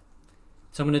 instead.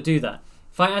 So I'm going to do that.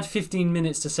 If I add 15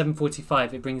 minutes to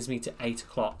 7:45, it brings me to 8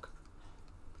 o'clock.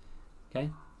 Okay?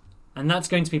 And that's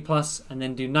going to be plus, and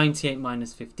then do 98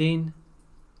 minus 15.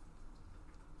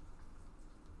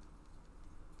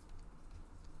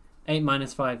 8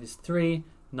 minus 5 is 3.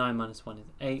 9 minus 1 is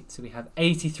 8. So we have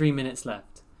 83 minutes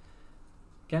left.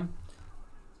 Okay?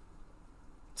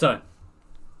 So, I'm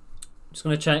just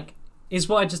going to check. Is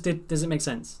what I just did, does it make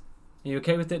sense? Are you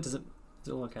okay with it? Is it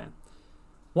all okay?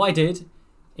 What I did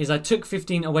is I took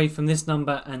 15 away from this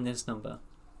number and this number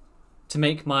to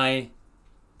make my...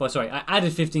 Well, sorry, I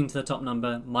added 15 to the top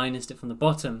number, minused it from the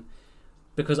bottom,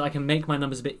 because I can make my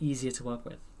numbers a bit easier to work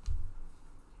with.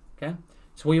 Okay?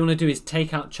 So what you want to do is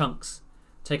take out chunks.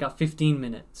 Take out 15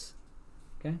 minutes.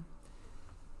 Okay?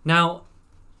 Now,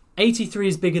 83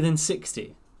 is bigger than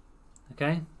 60.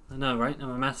 Okay? I know, right?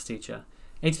 I'm a maths teacher.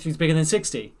 83 is bigger than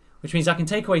 60. Which means I can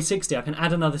take away 60, I can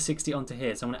add another 60 onto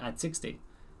here. So I'm going to add 60.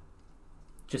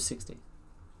 Just 60.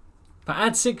 If I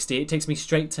add 60, it takes me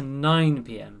straight to 9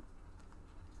 p.m.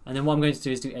 And then what I'm going to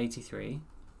do is do 83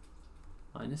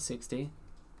 minus 60.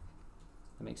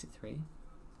 That makes it 3.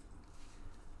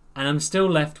 And I'm still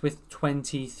left with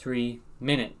 23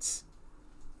 minutes.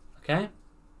 Okay?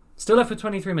 Still left with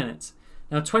 23 minutes.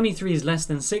 Now 23 is less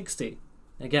than 60.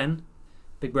 Again,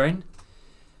 big brain.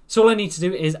 So all I need to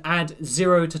do is add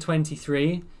 0 to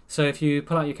 23. So if you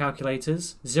pull out your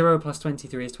calculators, 0 plus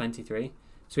 23 is 23.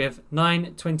 So we have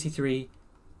 9:23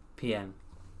 p.m.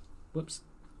 Whoops.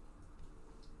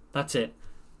 That's it.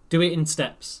 Do it in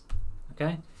steps.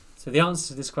 Okay? So the answer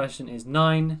to this question is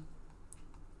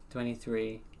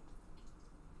 9:23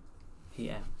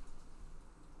 p.m.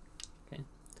 Okay.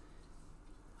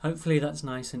 Hopefully that's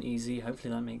nice and easy.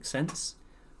 Hopefully that makes sense.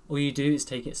 All you do is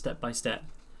take it step by step.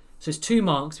 So it's 2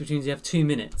 marks, which means you have 2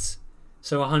 minutes.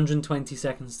 So 120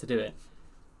 seconds to do it.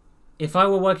 If I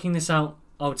were working this out,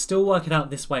 I would still work it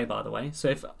out this way, by the way. So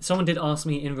if someone did ask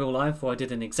me in real life, or I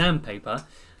did an exam paper,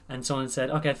 and someone said,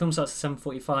 okay, film starts at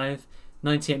 7:45,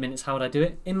 98 minutes, how would I do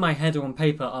it? In my head or on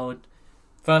paper, I would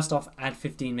first off add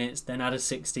 15 minutes, then add a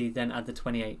 60, then add the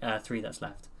 3 that's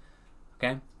left.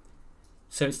 Okay?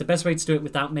 So it's the best way to do it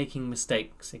without making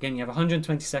mistakes. Again, you have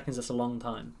 120 seconds, that's a long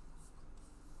time.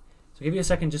 So I'll give you a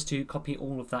second just to copy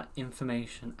all of that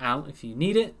information out if you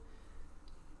need it.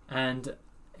 And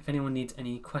if anyone needs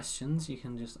any questions, you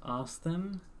can just ask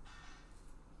them.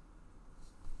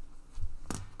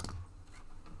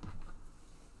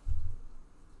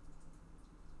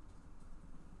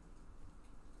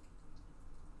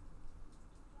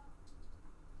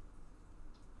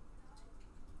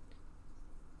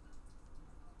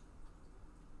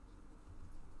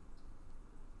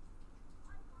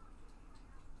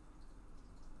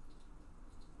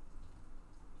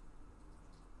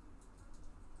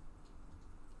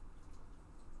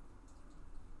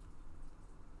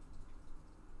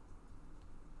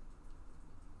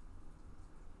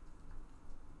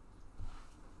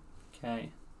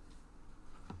 Okay.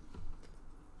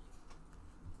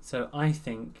 So I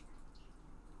think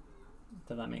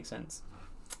that makes sense.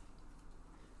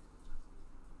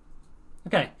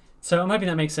 Okay, so I'm hoping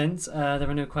that makes sense. There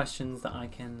are no questions that I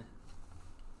can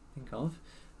think of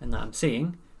and that I'm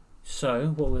seeing.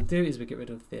 So what we'll do is we'll get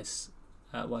rid of this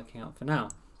working out for now.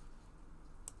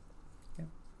 Okay.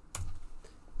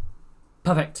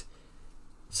 Perfect.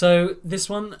 So this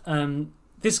one,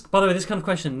 by the way, this kind of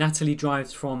question, Natalie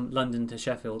drives from London to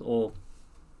Sheffield, or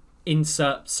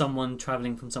insert someone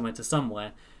travelling from somewhere to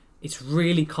somewhere. It's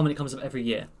really common, it comes up every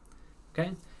year.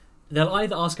 Okay? They'll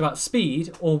either ask about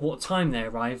speed or what time they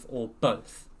arrive, or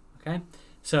both. Okay?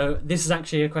 So this is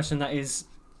actually a question that is,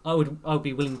 I would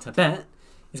be willing to bet,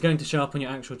 is going to show up on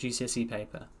your actual GCSE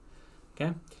paper.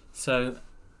 Okay? So,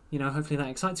 you know, hopefully that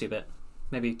excites you a bit.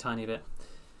 Maybe a tiny bit.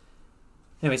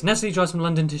 Anyways, Natalie drives from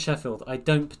London to Sheffield. I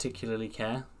don't particularly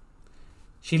care.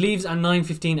 She leaves at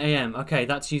 9:15 a.m. Okay,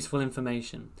 that's useful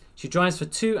information. She drives for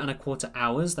 2¼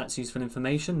 hours. That's useful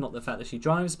information. Not the fact that she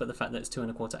drives, but the fact that it's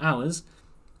 2¼ hours.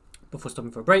 Before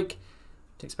stopping for a break.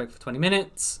 Takes a break for 20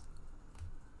 minutes.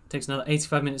 Takes another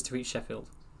 85 minutes to reach Sheffield.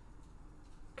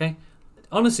 Okay?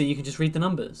 Honestly, you can just read the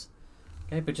numbers.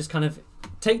 Okay, but just kind of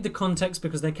take the context,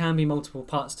 because there can be multiple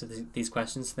parts to these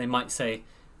questions. So they might say,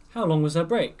 how long was her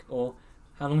break? Or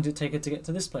how long did it take her to get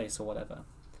to this place, or whatever.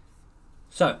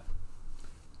 So,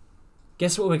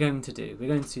 guess what we're going to do? We're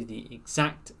going to do the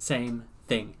exact same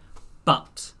thing,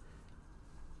 but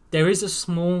there is a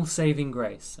small saving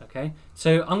grace, okay?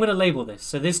 So I'm going to label this.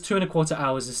 So this 2¼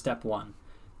 hours is step 1.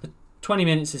 The 20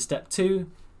 minutes is step 2.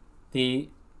 The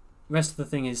rest of the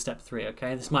thing is step 3,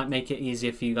 okay? This might make it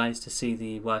easier for you guys to see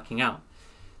the working out.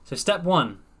 So step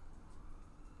 1.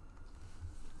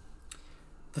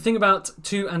 The thing about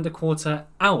 2¼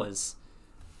 hours.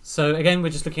 So again,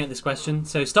 we're just looking at this question.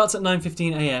 So starts at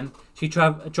 9:15 a.m. She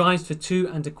drives for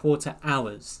 2¼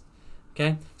 hours.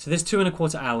 Okay, so this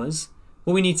 2¼ hours.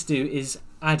 What we need to do is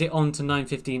add it on to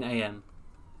 9:15 a.m.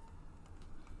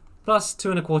 plus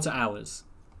 2¼ hours.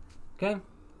 Okay.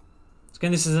 So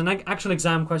again, this is an actual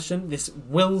exam question. This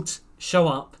will show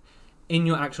up in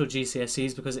your actual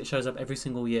GCSEs because it shows up every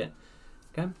single year.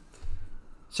 Okay.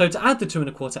 So to add the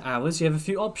 2¼ hours, you have a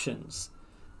few options.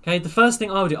 Okay, the first thing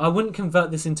I would do, I wouldn't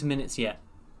convert this into minutes yet,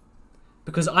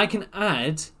 because I can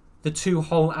add the 2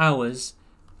 whole hours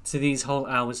to these whole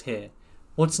hours here.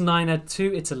 What's 9 add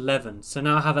 2? It's 11. So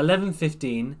now I have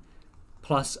 11:15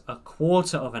 plus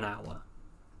 1/4 hour,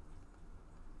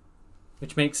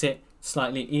 which makes it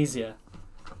slightly easier.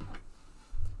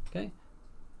 Okay,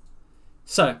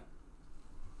 so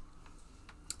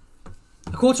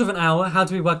 1/4 hour, how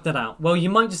do we work that out? Well,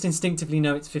 you might just instinctively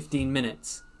know it's 15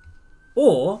 minutes.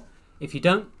 Or, if you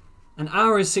don't, an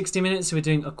hour is 60 minutes, so we're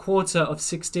doing 1/4 of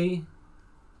 60.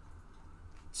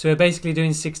 So we're basically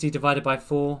doing 60 divided by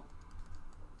 4,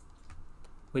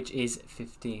 which is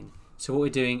 15. So what we're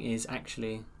doing is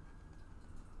actually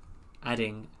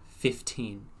adding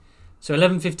 15. So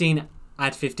 11:15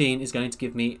 add 15 is going to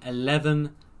give me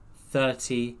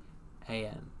 11:30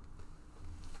 a.m.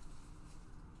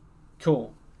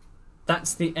 Cool.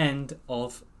 That's the end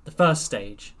of the first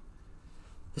stage.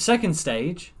 The second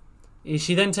stage, is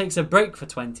she then takes a break for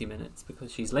 20 minutes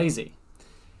because she's lazy.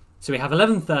 So we have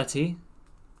 11:30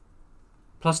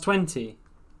 plus 20.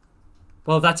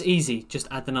 Well, that's easy. Just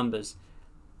add the numbers.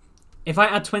 If I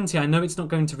add 20, I know it's not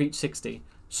going to reach 60.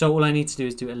 So all I need to do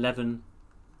is do 11:50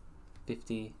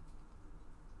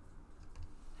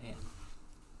 a.m.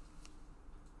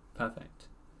 Perfect.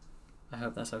 I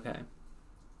hope that's okay.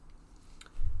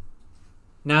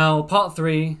 Now, part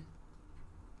 3.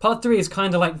 Part 3 is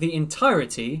kind of like the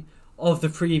entirety of the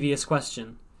previous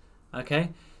question. Okay?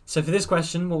 So for this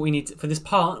question, for this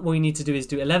part, what we need to do is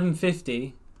do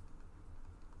 11:50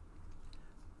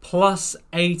 plus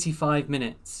 85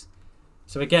 minutes.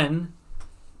 So again,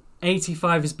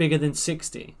 85 is bigger than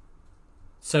 60.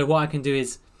 So what I can do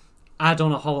is add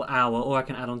on a whole hour, or I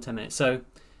can add on 10 minutes. So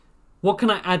what can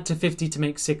I add to 50 to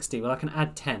make 60? Well, I can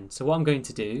add 10. So what I'm going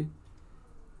to do,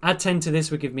 add 10 to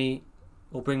this will give me,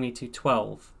 or bring me to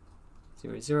 12.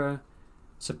 0, 0.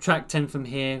 Subtract 10 from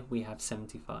here, we have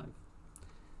 75.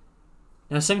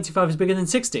 Now 75 is bigger than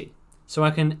 60. So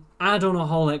I can add on a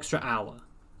whole extra hour.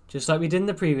 Just like we did in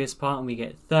the previous part, and we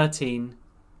get 13.00.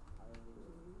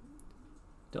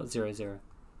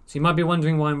 So you might be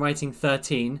wondering why I'm writing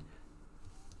 13.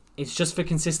 It's just for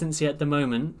consistency at the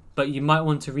moment, but you might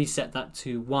want to reset that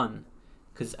to 1.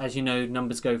 Because as you know,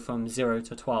 numbers go from 0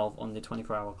 to 12 on the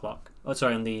 24-hour clock. Oh,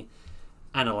 sorry, on the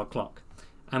analog clock.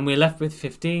 And we're left with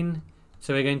 15,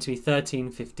 so we're going to be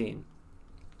 13:15.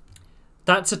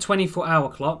 That's a 24-hour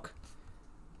clock.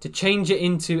 To change it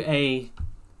into a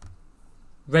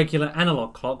regular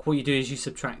analog clock, what you do is you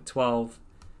subtract 12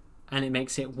 and it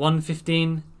makes it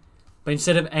 1:15, but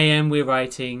instead of AM we're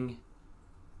writing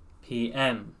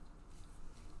PM.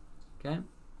 Okay,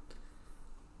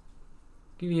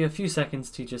 give you a few seconds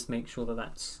to just make sure that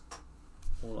that's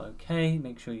all okay,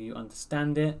 make sure you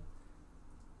understand it.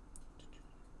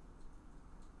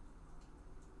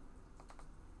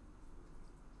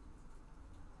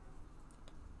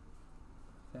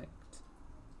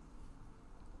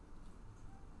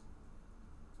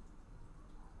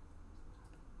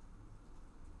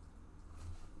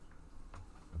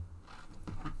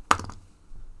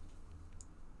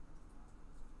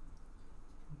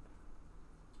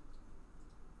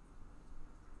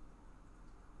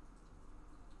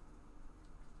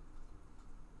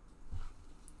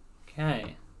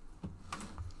 Okay.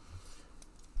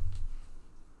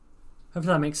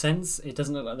 Hopefully that makes sense. It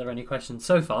doesn't look like there are any questions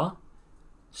so far.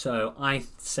 So I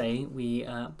say we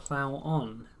plow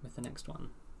on with the next one.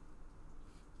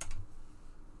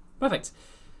 Perfect.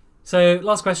 So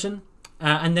last question.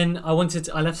 And then I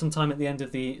left some time at the end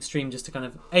of the stream just to kind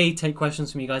of A, take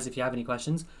questions from you guys if you have any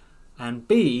questions, and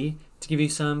B, to give you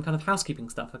some kind of housekeeping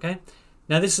stuff, okay?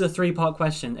 Now this is a 3-part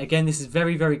question. Again, this is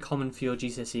very, very common for your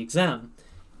GCSE exam.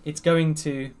 It's going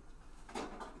to,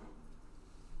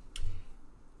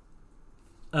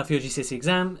 for your GCSE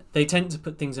exam, they tend to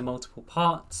put things in multiple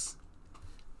parts.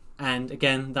 And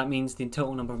again, that means the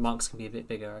total number of marks can be a bit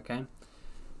bigger, okay?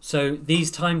 So these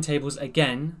timetables,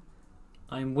 again,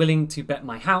 I'm willing to bet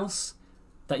my house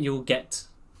that you'll get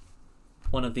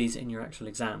one of these in your actual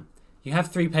exam. You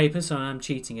have 3 papers, so I'm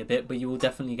cheating a bit, but you will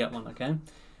definitely get one, okay?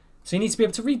 So you need to be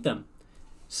able to read them.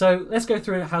 So let's go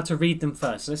through how to read them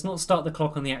first. So let's not start the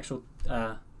clock on the actual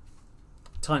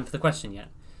time for the question yet.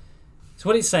 So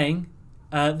what it's saying,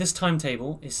 this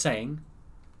timetable is saying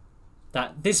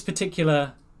that this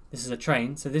is a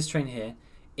train, so this train here,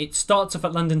 it starts off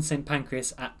at London St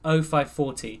Pancras at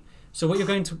 0540. So what you're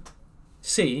going to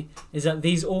see is that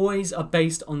these always are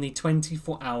based on the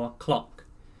 24-hour clock.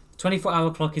 The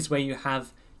 24-hour clock is where you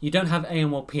don't have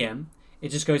AM or PM. It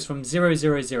just goes from 000,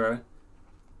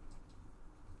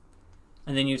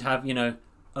 and then you'd have,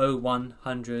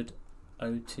 0100,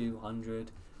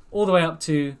 0200, all the way up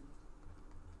to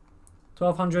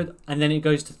 1200, and then it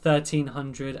goes to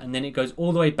 1300, and then it goes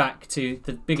all the way back to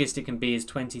the biggest it can be is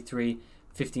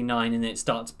 2359, and then it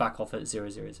starts back off at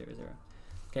 0000.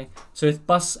 Okay, so with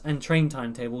bus and train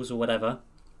timetables or whatever,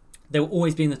 they will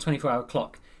always be in the 24-hour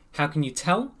clock. How can you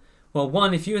tell? Well,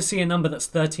 one, if you see a number that's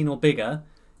 13 or bigger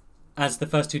as the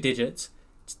first 2 digits,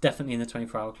 it's definitely in the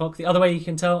 24-hour clock. The other way you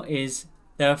can tell is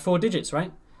there are 4 digits,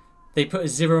 right? They put a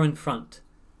 0 in front.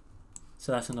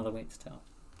 So that's another way to tell.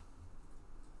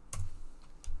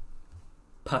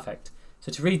 Perfect.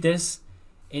 So to read this,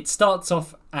 it starts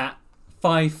off at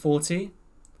 5:40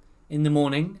 in the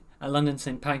morning at London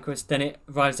St Pancras. Then it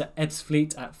arrives at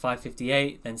Ebbsfleet at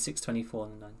 5:58, then 6:24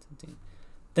 and 9:17.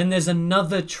 Then there's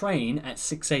another train at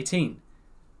 6:18.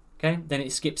 Okay, then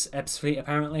it skips Ebbsfleet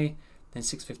apparently, then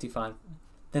 6:55.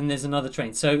 Then there's another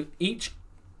train. So each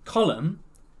column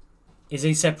is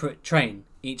a separate train.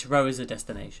 Each row is a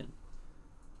destination.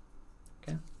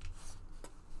 Okay.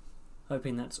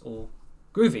 Hoping that's all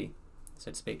groovy,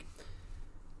 so to speak.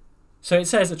 So it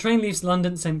says a train leaves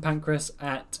London St Pancras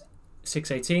at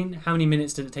 6:18. How many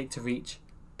minutes did it take to reach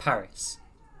Paris?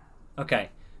 Okay,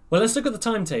 well, let's look at the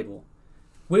timetable.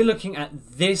 We're looking at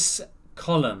this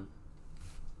column.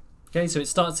 Okay, so it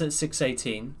starts at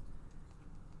 6:18.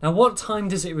 Now, what time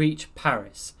does it reach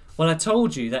Paris? Well, I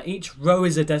told you that each row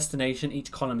is a destination, each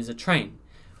column is a train.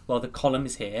 Well, the column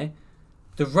is here.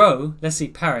 The row, let's see,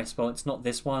 Paris. Well, it's not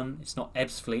this one. It's not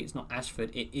Ebbsfleet. It's not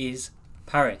Ashford. It is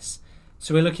Paris.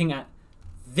 So we're looking at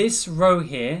this row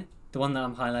here, the one that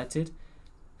I'm highlighted,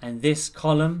 and this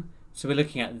column. So we're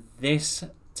looking at this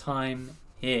time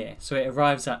here. So it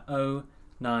arrives at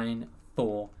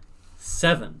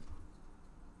 0947.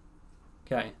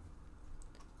 Okay.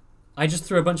 I just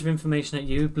threw a bunch of information at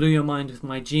you, blew your mind with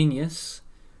my genius.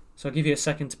 So I'll give you a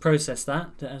second to process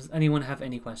that. Does anyone have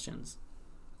any questions?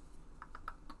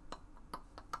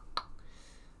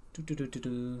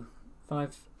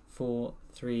 5, 4,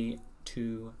 3,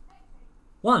 2,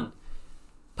 1.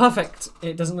 Perfect.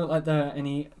 It doesn't look like there are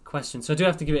any questions. So I do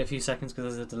have to give it a few seconds because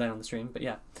there's a delay on the stream. But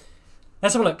yeah.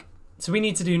 Let's have a look. So we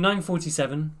need to do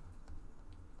 947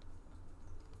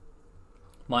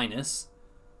 minus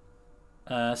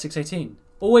 618.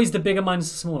 Always the bigger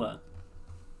minus the smaller.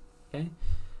 Okay.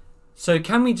 So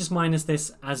can we just minus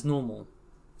this as normal?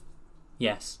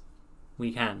 Yes,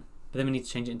 we can. But then we need to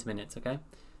change it into minutes, okay?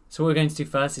 So what we're going to do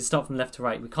first is start from left to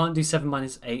right. We can't do 7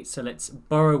 minus 8, so let's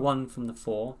borrow 1 from the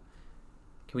 4.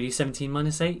 Can we do 17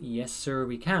 minus 8? Yes, sir,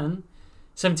 we can.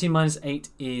 17 minus 8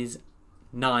 is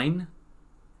 9.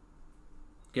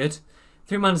 Good.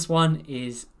 3 minus 1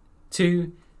 is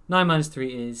 2. 9 minus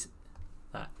 3 is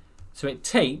that. So it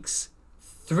takes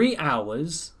 3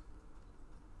 hours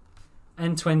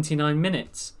and 29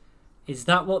 minutes. Is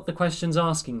that what the question's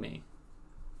asking me?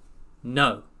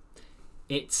 No.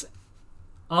 It's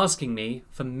asking me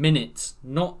for minutes,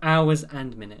 not hours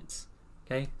and minutes.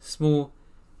 Okay, small.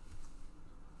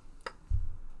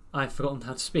 I've forgotten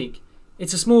how to speak.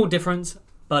 It's a small difference,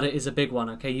 but it is a big one.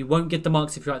 Okay, you won't get the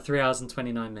marks if you're at 3 hours and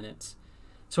 29 minutes.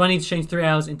 So I need to change 3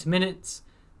 hours into minutes.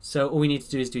 So all we need to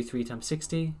do is do 3 times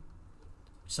 60,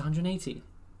 which is 180.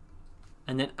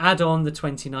 And then add on the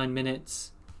 29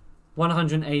 minutes,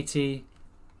 180,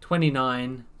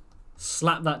 29,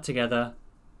 slap that together.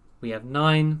 We have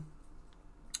 9.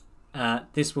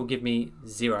 This will give me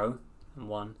 0 and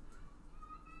 1.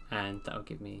 And that will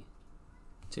give me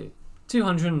 2.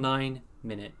 209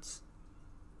 minutes.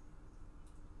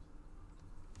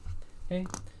 Okay,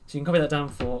 so you can copy that down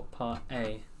for part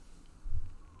A.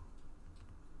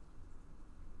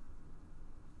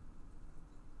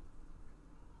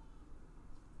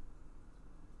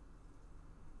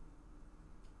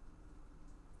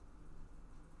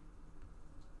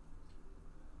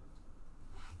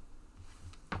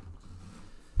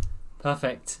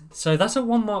 Perfect. So that's a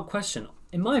 1 mark question.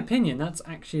 In my opinion, that's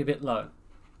actually a bit low.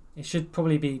 It should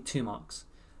probably be 2 marks.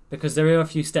 Because there are a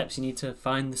few steps. You need to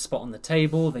find the spot on the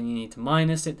table, then you need to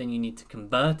minus it, then you need to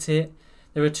convert it.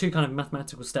 There are 2 kind of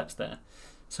mathematical steps there.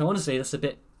 So honestly, that's a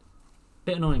bit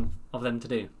annoying of them to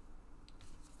do.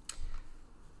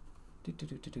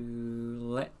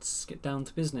 Let's get down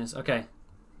to business. Okay.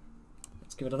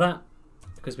 Let's get rid of that.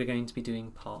 Because we're going to be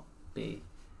doing part B.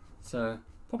 So,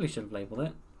 probably should have labelled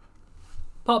it.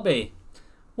 Part B.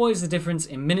 What is the difference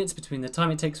in minutes between the time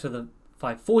it takes for the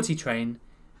 5:40 train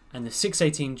and the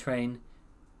 6:18 train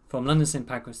from London St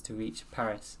Pancras to reach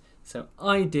Paris? So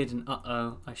I did an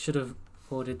I should have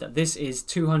recorded that this is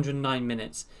 209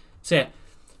 minutes. So yeah,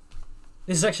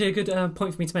 this is actually a good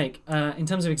point for me to make. In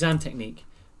terms of exam technique,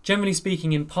 generally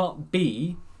speaking, in part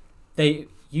B, they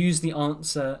use the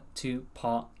answer to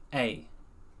part A.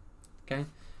 Okay,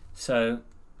 so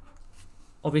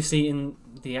obviously in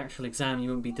the actual exam you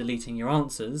won't be deleting your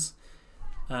answers.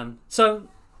 So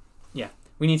yeah,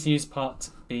 we need to use part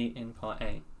B in part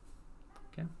A.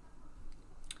 Okay.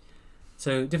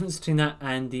 So difference between that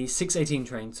and the 6:18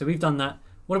 train. So we've done that.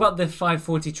 What about the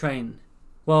 5:40 train?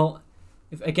 Well,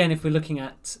 if we're looking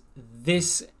at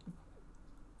this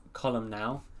column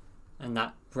now and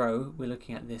that row, we're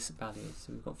looking at this value.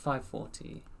 So we've got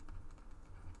 5:40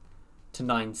 to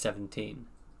 9:17.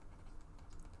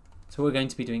 So what we're going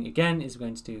to be doing again is we're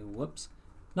going to do,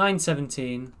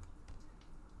 9:17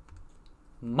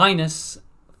 minus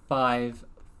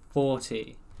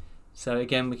 5:40. So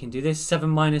again, we can do this. 7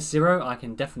 minus 0, I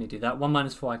can definitely do that. 1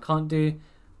 minus 4 I can't do.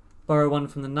 Borrow 1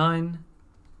 from the 9.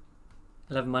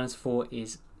 11 minus 4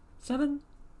 is 7.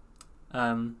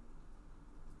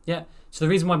 Yeah, so the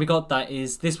reason why we got that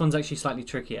is this one's actually slightly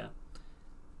trickier.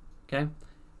 Okay,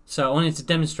 so I wanted to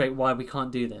demonstrate why we can't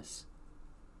do this.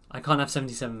 I can't have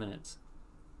 77 minutes.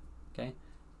 Okay.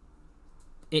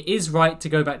 It is right to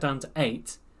go back down to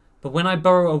 8, but when I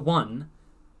borrow a 1,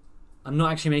 I'm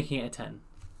not actually making it a 10.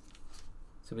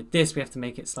 So with this, we have to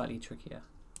make it slightly trickier.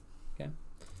 Okay.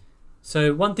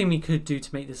 So one thing we could do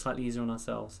to make this slightly easier on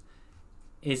ourselves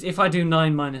is if I do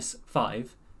 9 minus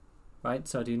 5, right?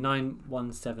 So I do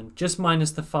 917, just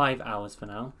minus the 5 hours for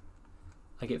now.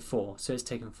 I get 4, so it's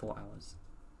taken 4 hours.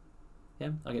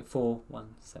 Yeah, I get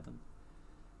 417.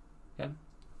 Okay.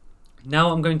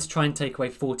 Now I'm going to try and take away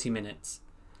 40 minutes.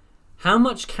 How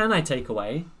much can I take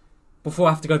away before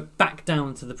I have to go back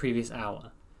down to the previous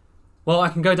hour? Well, I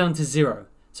can go down to 0.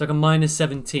 So I can minus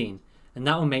 17. And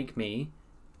that will make me,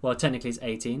 well, technically it's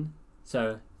 18.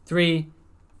 So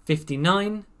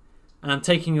 359. And I'm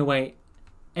taking away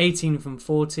 18 from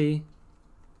 40.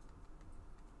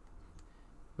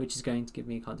 Which is going to give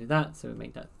me, can't do that. So we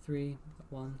make that 3,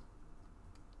 1,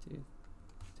 2, 2.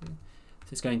 So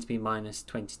it's going to be minus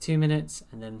 22 minutes.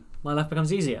 And then my life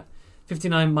becomes easier.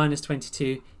 59 minus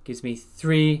 22 gives me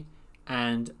 3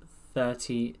 and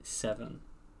 37.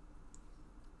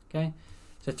 Okay,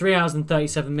 so 3 hours and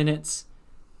 37 minutes.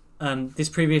 This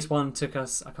previous one took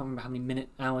us, I can't remember how many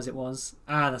hours it was.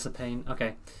 That's a pain.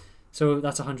 Okay, so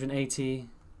that's 180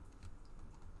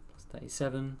 plus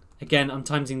 37. Again, I'm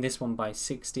timesing this one by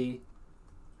 60.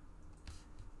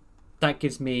 That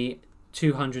gives me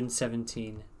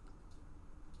 217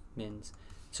 mins.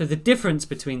 So the difference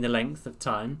between the length of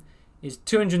time is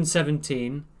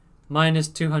 217 minus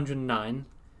 209,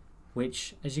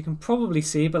 which, as you can probably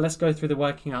see, but let's go through the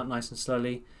working out nice and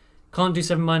slowly. Can't do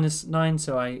 7 minus 9,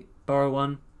 so I borrow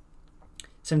 1.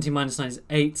 17 minus 9 is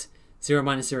 8. 0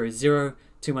 minus 0 is 0.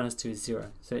 2 minus 2 is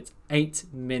 0. So it's 8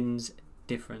 mins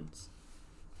difference.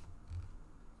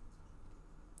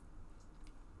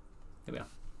 There we are.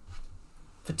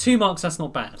 For 2 marks, that's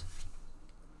not bad.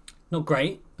 Not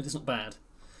great, but it's not bad.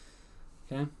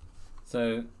 Okay,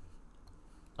 so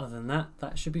other than that,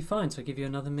 that should be fine. So I'll give you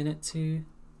another minute to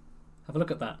have a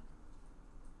look at that.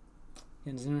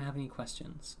 Again, does anyone have any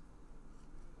questions?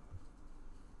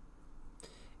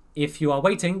 If you are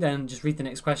waiting, then just read the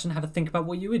next question. Have a think about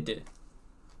what you would do.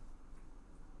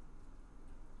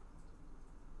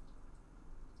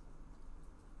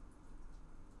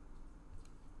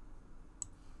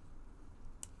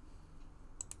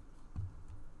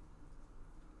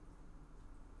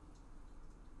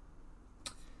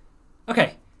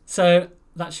 Okay, so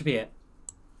that should be it.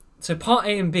 So part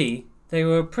A and B, they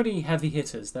were pretty heavy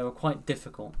hitters. They were quite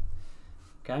difficult.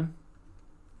 Okay.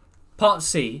 Part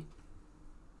C.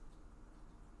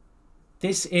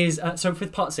 This is, so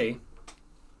with part C,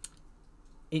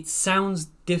 it sounds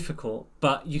difficult,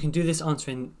 but you can do this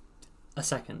answer in a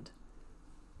second.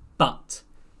 But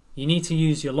you need to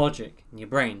use your logic and your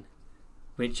brain,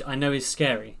 which I know is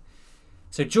scary.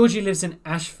 So Georgie lives in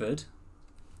Ashford.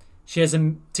 She has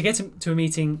to get to a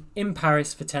meeting in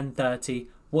Paris for 10:30.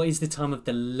 What is the time of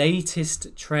the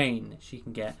latest train she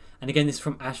can get? And again, this is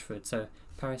from Ashford. So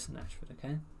Paris and Ashford,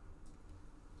 okay?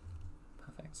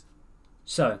 Perfect.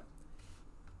 So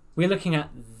we're looking at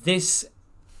this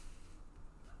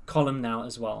column now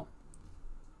as well.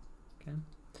 Okay.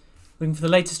 Looking for the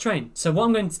latest train. So what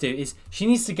I'm going to do is she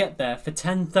needs to get there for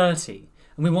 10:30.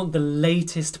 And we want the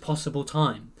latest possible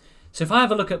time. So if I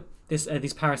have a look at this,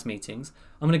 these Paris meetings,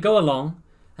 I'm going to go along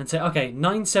and say, okay,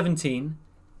 9:17,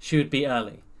 she would be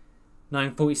early.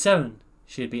 9:47,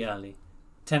 she would be early.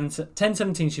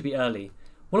 10:17 should be early.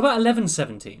 What about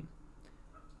 11:17?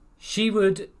 She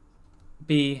would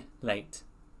be late.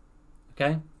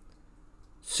 Okay?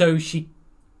 So she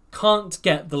can't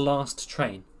get the last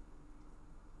train.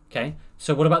 Okay?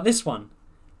 So what about this one?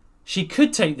 She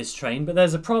could take this train, but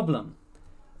there's a problem.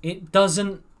 It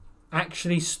doesn't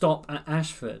actually stop at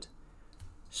Ashford.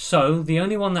 So the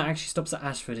only one that actually stops at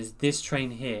Ashford is this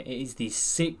train here. It is the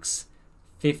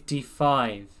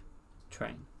 6:55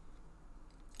 train.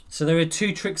 So there are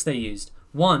 2 tricks they used.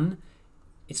 One,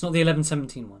 it's not the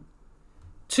 11:17 one.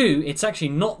 2, it's actually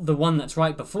not the one that's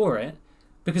right before it,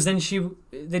 because then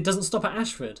it doesn't stop at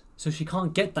Ashford, so she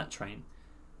can't get that train.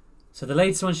 So the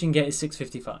latest one she can get is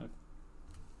 6:55.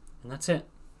 And that's it.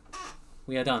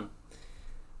 We are done.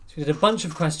 So we did a bunch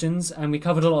of questions and we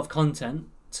covered a lot of content.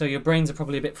 So your brains are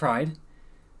probably a bit fried,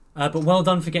 but well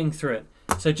done for getting through it.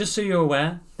 So just so you're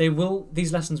aware,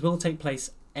 these lessons will take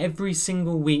place every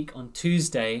single week on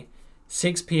Tuesday,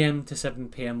 6 PM to 7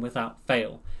 PM without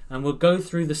fail. And we'll go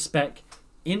through the spec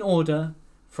in order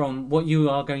from what you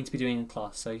are going to be doing in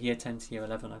class. So year 10 to year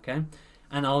 11, okay?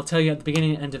 And I'll tell you at the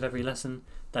beginning and end of every lesson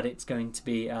that it's going to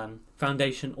be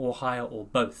foundation or higher or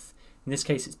both. In this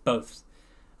case, it's both.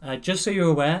 Just so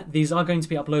you're aware, these are going to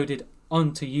be uploaded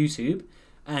onto YouTube.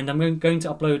 and I'm going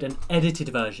to upload an edited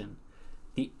version.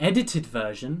 The edited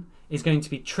version is going to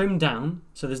be trimmed down,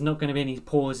 so there's not going to be any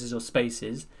pauses or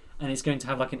spaces, and it's going to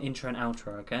have like an intro and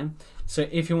outro, okay? So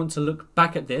if you want to look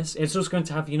back at this, it's also going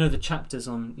to have, you know, the chapters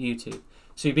on YouTube.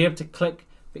 So you'll be able to click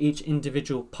for each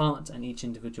individual part and each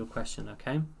individual question,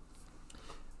 okay?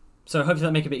 So hopefully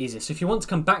that'll make it a bit easier. So if you want to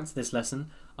come back to this lesson,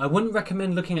 I wouldn't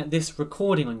recommend looking at this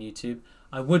recording on YouTube.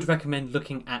 I would recommend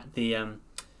looking at the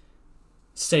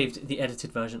the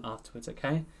edited version afterwards,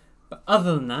 okay? But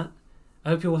other than that, I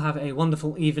hope you all have a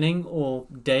wonderful evening or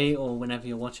day or whenever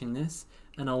you're watching this,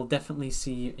 and I'll definitely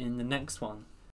see you in the next one.